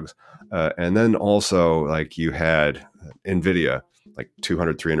fat drugs. And then also, you had NVIDIA,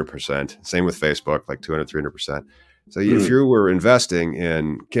 200, 300%. Same with Facebook, 200, 300%. So if you were investing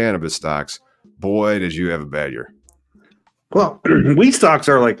in cannabis stocks, boy, did you have a bad year. Well, weed stocks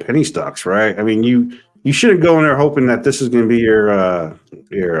are like penny stocks, right? You shouldn't go in there hoping that this is going to be your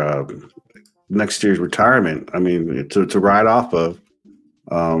next year's retirement. To ride off of.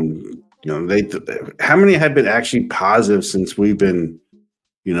 How many have been actually positive since we've been,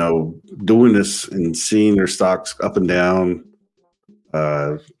 doing this and seeing their stocks up and down?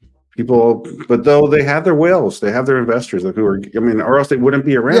 Uh, People, but though they have their whales, they have their investors, like who are, I mean, or else they wouldn't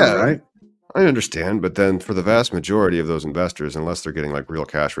be around, Yeah, right? I understand, but then for the vast majority of those investors, unless they're getting like real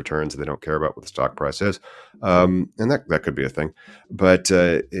cash returns, they don't care about what the stock price is, and that could be a thing. But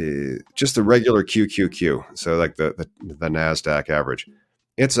just the regular QQQ, so like the Nasdaq average,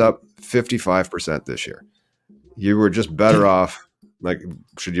 it's up 55% this year. You were just better off. Like,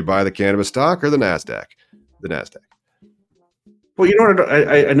 should you buy the cannabis stock or the Nasdaq? The Nasdaq. Well, you know what?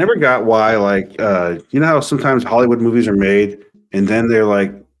 I never got why, like, you know how sometimes Hollywood movies are made and then they're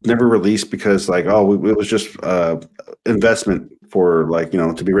like never released because, like, oh, it was just investment for, like, you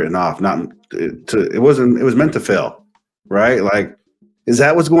know, to be written off, not to, it wasn't, it was meant to fail, right? Like, is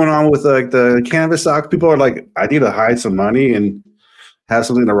that what's going on with like the cannabis stocks? People are like, I need to hide some money and have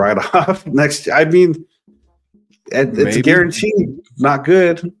something to write off next. I mean, it's a Maybe. guarantee, not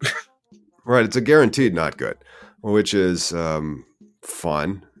good. Right. It's a guaranteed not good, which is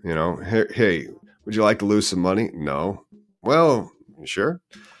fun. You know, hey, would you like to lose some money? No. Well, sure.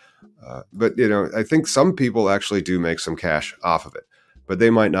 But, you know, I think some people actually do make some cash off of it, but they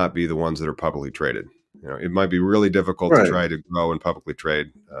might not be the ones that are publicly traded. You know, it might be really difficult to Right. try to grow and publicly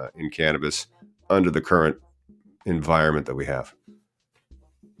trade in cannabis under the current environment that we have.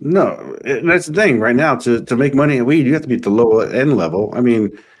 No, that's the thing right now. To make money in weed, you have to be at the low end level. I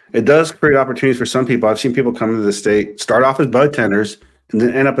mean, it does create opportunities for some people. I've seen people come into the state, start off as bud tenders, and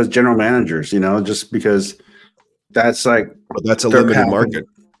then end up as general managers. You know, just because that's like But that's a their limited path. market.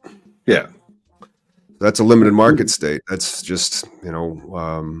 Yeah, That's a limited market state. That's just, you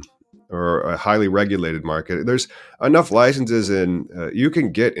know, or a highly regulated market. There's enough licenses you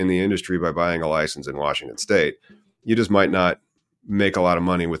can get in the industry by buying a license in Washington State. You just might not make a lot of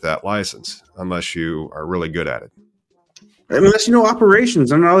money with that license unless you are really good at it. unless you know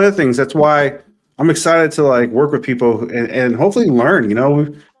operations and all the other things. That's why I'm excited to like work with people and hopefully learn. You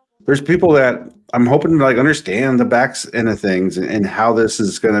know, there's people that I'm hoping to like understand the backs end of things and how this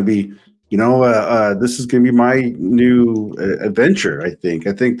is going to be. You know, this is going to be my new adventure. I think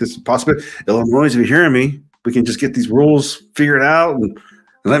this is possible. Illinois, if you're hearing me, we can just get these rules figured out and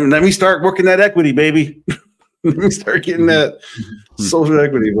let me start working that equity, baby. Let me start getting that social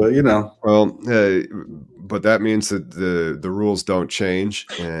equity. But you know, Well, but that means that the rules don't change,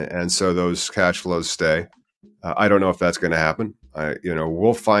 and so those cash flows stay. I don't know if that's going to happen.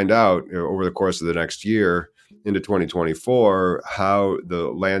 We'll find out over the course of the next year into 2024 how the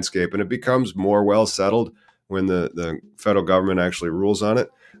landscape, and it becomes more well settled when the federal government actually rules on it.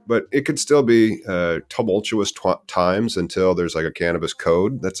 But it could still be tumultuous times until there's like a cannabis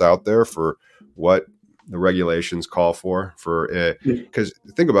code that's out there for what the regulations call for because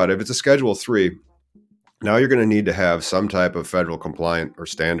think about it, if it's a Schedule 3, now you're going to need to have some type of federal compliant or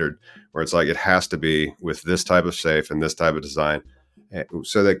standard where it's like it has to be with this type of safe and this type of design,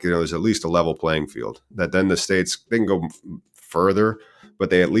 so that, you know, there's at least a level playing field. That then the states, they can go further, but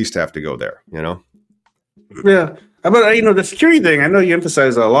they at least have to go there. You know. yeah. But you know, the security thing, I know you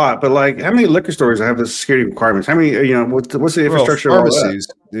emphasize that a lot, but like, how many liquor stores have the security requirements? How many? You know, what's the infrastructure of all that? Pharmacies,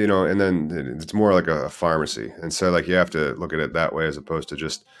 you know, and then it's more like a pharmacy, and so like you have to look at it that way as opposed to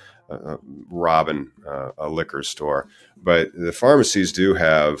just robbing a liquor store. But the pharmacies do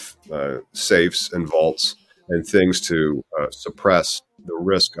have safes and vaults and things to suppress the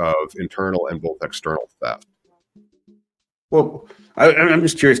risk of internal and both external theft. Well, I'm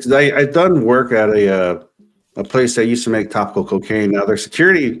just curious because I've done work at a place that used to make topical cocaine. Now their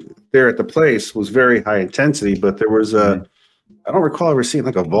security there at the place was very high intensity, but there was I don't recall ever seeing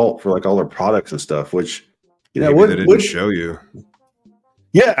like a vault for like all their products and stuff, which, you know, Maybe they didn't show you.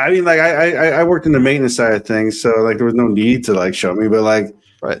 Yeah, I mean, like I worked in the maintenance side of things, so like there was no need to like show me, but like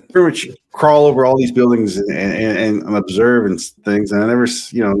Right. pretty much crawl over all these buildings and observe and things, and I never,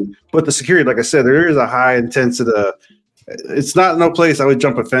 you know, but the security, like I said, there is a high intensity. It's not no place I would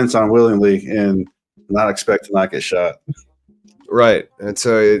jump a fence on willingly and not expect to not get shot. Right. And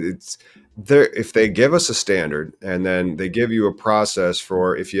so it's there. If they give us a standard and then they give you a process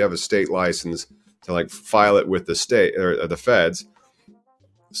for, if you have a state license, to like file it with the state or the feds,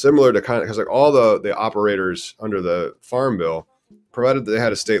 similar to kind of, because like all the operators under the Farm Bill, provided they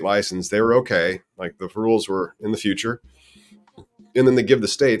had a state license, they were okay. Like the rules were in the future. And then they give the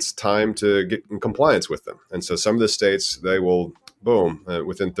states time to get in compliance with them. And so some of the states, they will, boom,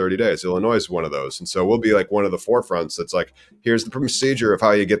 within 30 days. Illinois is one of those. And so we'll be like one of the forefronts that's like, here's the procedure of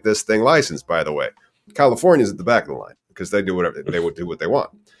how you get this thing licensed, by the way. California's at the back of the line because they do whatever, they would do what they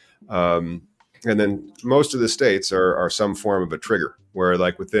want. And then most of the states are some form of a trigger where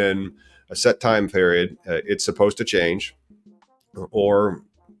like within a set time period, it's supposed to change or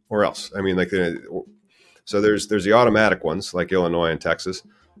else. I mean, like So there's the automatic ones like Illinois and Texas,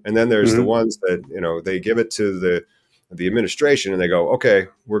 and then there's the ones that, you know, they give it to the administration and they go, okay,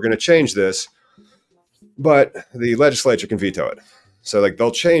 we're going to change this, but the legislature can veto it. So like they'll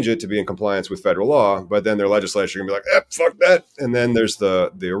change it to be in compliance with federal law, but then their legislature can be like, fuck that. And then there's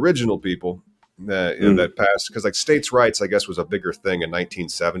the original people that, you know, that passed, because like states' rights, I guess, was a bigger thing in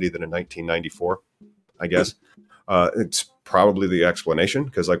 1970 than in 1994, I guess. It's probably the explanation,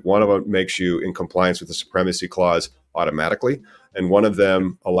 because like one of them makes you in compliance with the supremacy clause automatically, and one of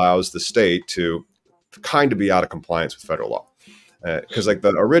them allows the state to kind of be out of compliance with federal law. Because like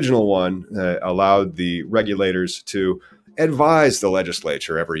the original one allowed the regulators to advise the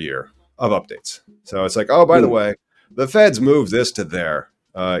legislature every year of updates. So it's like, oh, by the way, the feds moved this to there.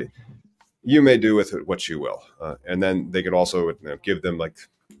 You may do with it what you will. And then they could also, you know, give them like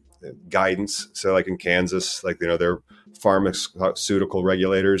guidance. So like in Kansas, like, you know, their pharmaceutical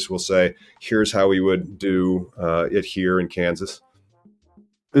regulators will say, here's how we would do it here in Kansas.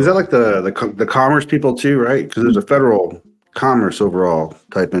 Is that like the commerce people too, right? Because there's a federal commerce overall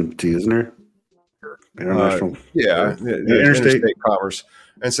type entity, isn't there? International, interstate commerce.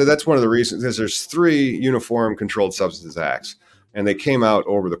 And so that's one of the reasons, is there's 3 Uniform Controlled Substances Acts, and they came out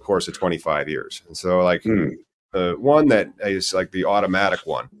over the course of 25 years. And so like one that is like the automatic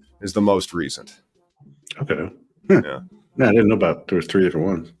one is the most recent. Okay. Yeah. No, I didn't know about, there was 3 different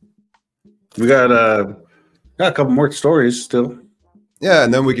ones. We got a couple more stories still. Yeah,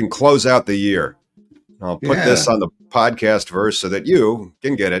 and then we can close out the year. I'll put this on the podcast verse so that you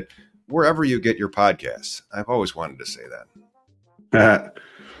can get it wherever you get your podcasts. I've always wanted to say that.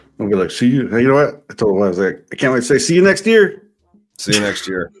 I'll be like, see you. You know what? I told him, I was like, I can't wait to say, see you next year. See you next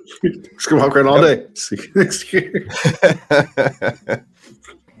year. Just go walk around all day. See you next year.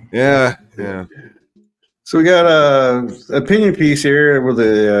 Yeah. So we got a opinion piece here with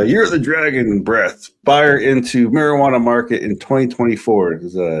the Year of the Dragon Breath, buyer into marijuana market in 2024.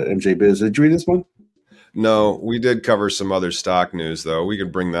 This is MJ Biz. Did you read this one? No, we did cover some other stock news, though. We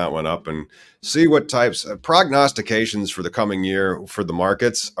could bring that one up and see what types of prognostications for the coming year for the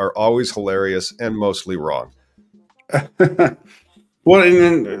markets are always hilarious and mostly wrong. Well, and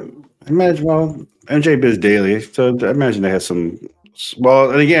then imagine, MJ Biz Daily. So I imagine they have some.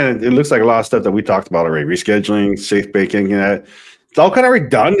 Well, and again, it looks like a lot of stuff that we talked about already: rescheduling, safe baking, and it's all kind of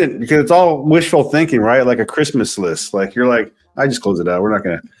redundant because it's all wishful thinking, right? Like a Christmas list. Like you're like, I just close it out. We're not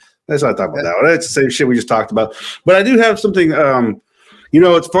gonna. Let's not talk about that. That's the same shit we just talked about. But I do have something. You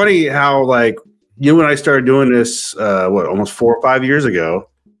know, it's funny how like you and I started doing this. Almost 4 or 5 years ago.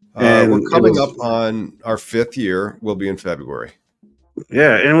 And we're coming up on our 5th year. We'll be in February.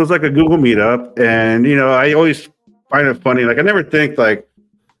 Yeah, and it was like a Google meetup, and you know, I always find it funny. Like I never think like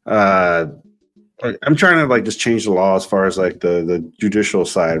I'm trying to like just change the law as far as like the judicial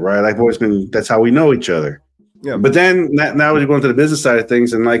side, right? I've always been, that's how we know each other. Yeah. But then now we're going to the business side of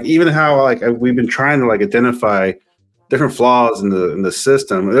things, and like even how like we've been trying to like identify different flaws in the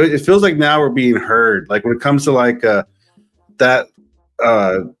system. It feels like now we're being heard. Like when it comes to like that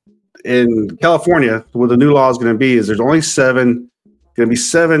in California, what the new law is going to be is there's only 7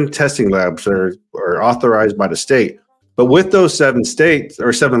 testing labs that are authorized by the state. But with those 7 states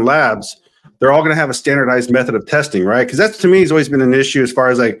or 7 labs, they're all going to have a standardized method of testing, right? Because that to me has always been an issue as far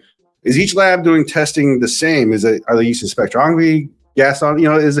as like, is each lab doing testing the same? Are they using spectroscopy, gas on? You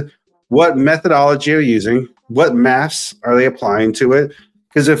know, what methodology are you using? What maths are they applying to it?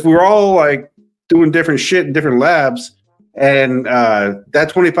 Because if we're all like doing different shit in different labs, and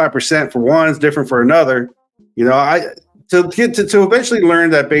that 25% for one is different for another, you know, to eventually learn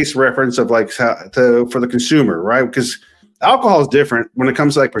that base reference of like for the consumer, right? Because alcohol is different when it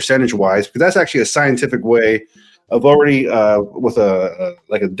comes to like percentage wise, because that's actually a scientific way of already with a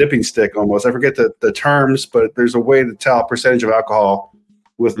like a dipping stick almost. I forget the terms, but there's a way to tell percentage of alcohol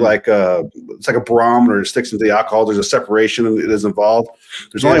with like it's like a barometer that sticks into the alcohol. There's a separation that is involved.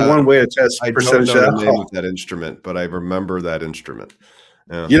 There's only one way to test percentage of alcohol. I don't know the name of that instrument, but I remember that instrument.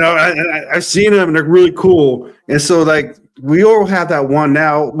 Yeah. You know, I've seen them and they're really cool. And so like we all have that one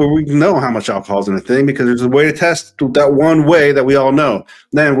now where we know how much alcohol is in a thing because there's a way to test that one way that we all know.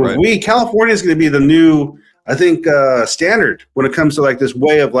 Then California is going to be the new, I think, standard when it comes to like this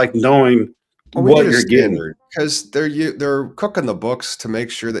way of like knowing what you're getting. Because they're cooking the books to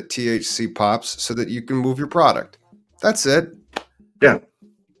make sure that THC pops so that you can move your product. That's it. Yeah.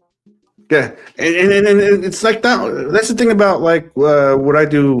 Yeah, and it's like that. That's the thing about like what I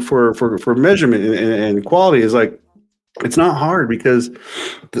do for measurement and quality is like it's not hard because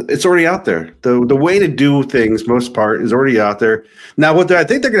it's already out there. The way to do things, most part, is already out there. Now, what I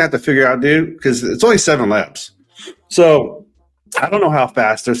think they're gonna have to figure out, dude, because it's only 7 labs, so I don't know how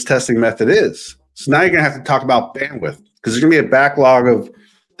fast this testing method is. So now you're going to have to talk about bandwidth because there's going to be a backlog of.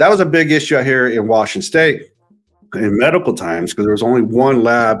 That was a big issue out here in Washington State in medical times because there was only one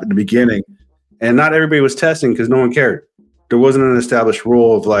lab at the beginning, and not everybody was testing because no one cared. There wasn't an established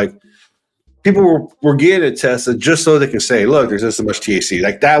rule of like people were getting it tested just so they can say, look, there's this much THC.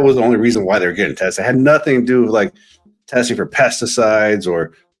 Like that was the only reason why they were getting tested. It had nothing to do with like testing for pesticides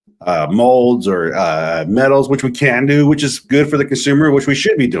or molds or metals, which we can do, which is good for the consumer, which we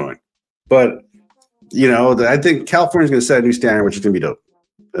should be doing. But, I think California's going to set a new standard, which is going to be dope.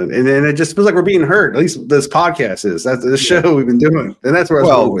 And it just feels like we're being heard. At least this podcast is. That's the show we've been doing. And that's where I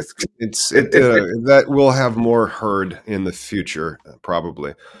was going with. That will have more heard in the future,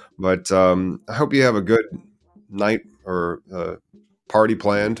 probably. But I hope you have a good night or party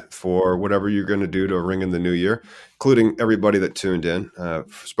planned for whatever you're going to do to ring in the new year, including everybody that tuned in,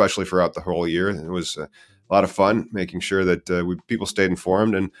 especially throughout the whole year. It was a lot of fun making sure that people stayed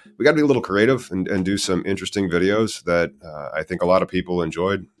informed, and we got to be a little creative and do some interesting videos that I think a lot of people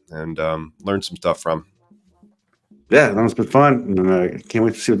enjoyed and learned some stuff from. Yeah, that was been fun. And I can't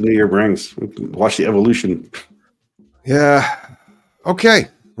wait to see what the new year brings. Watch the evolution. Yeah. Okay.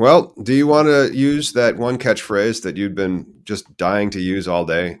 Well, do you want to use that one catchphrase that you'd been just dying to use all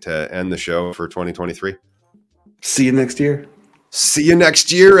day to end the show for 2023? See you next year. See you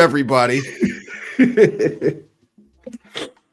next year, everybody.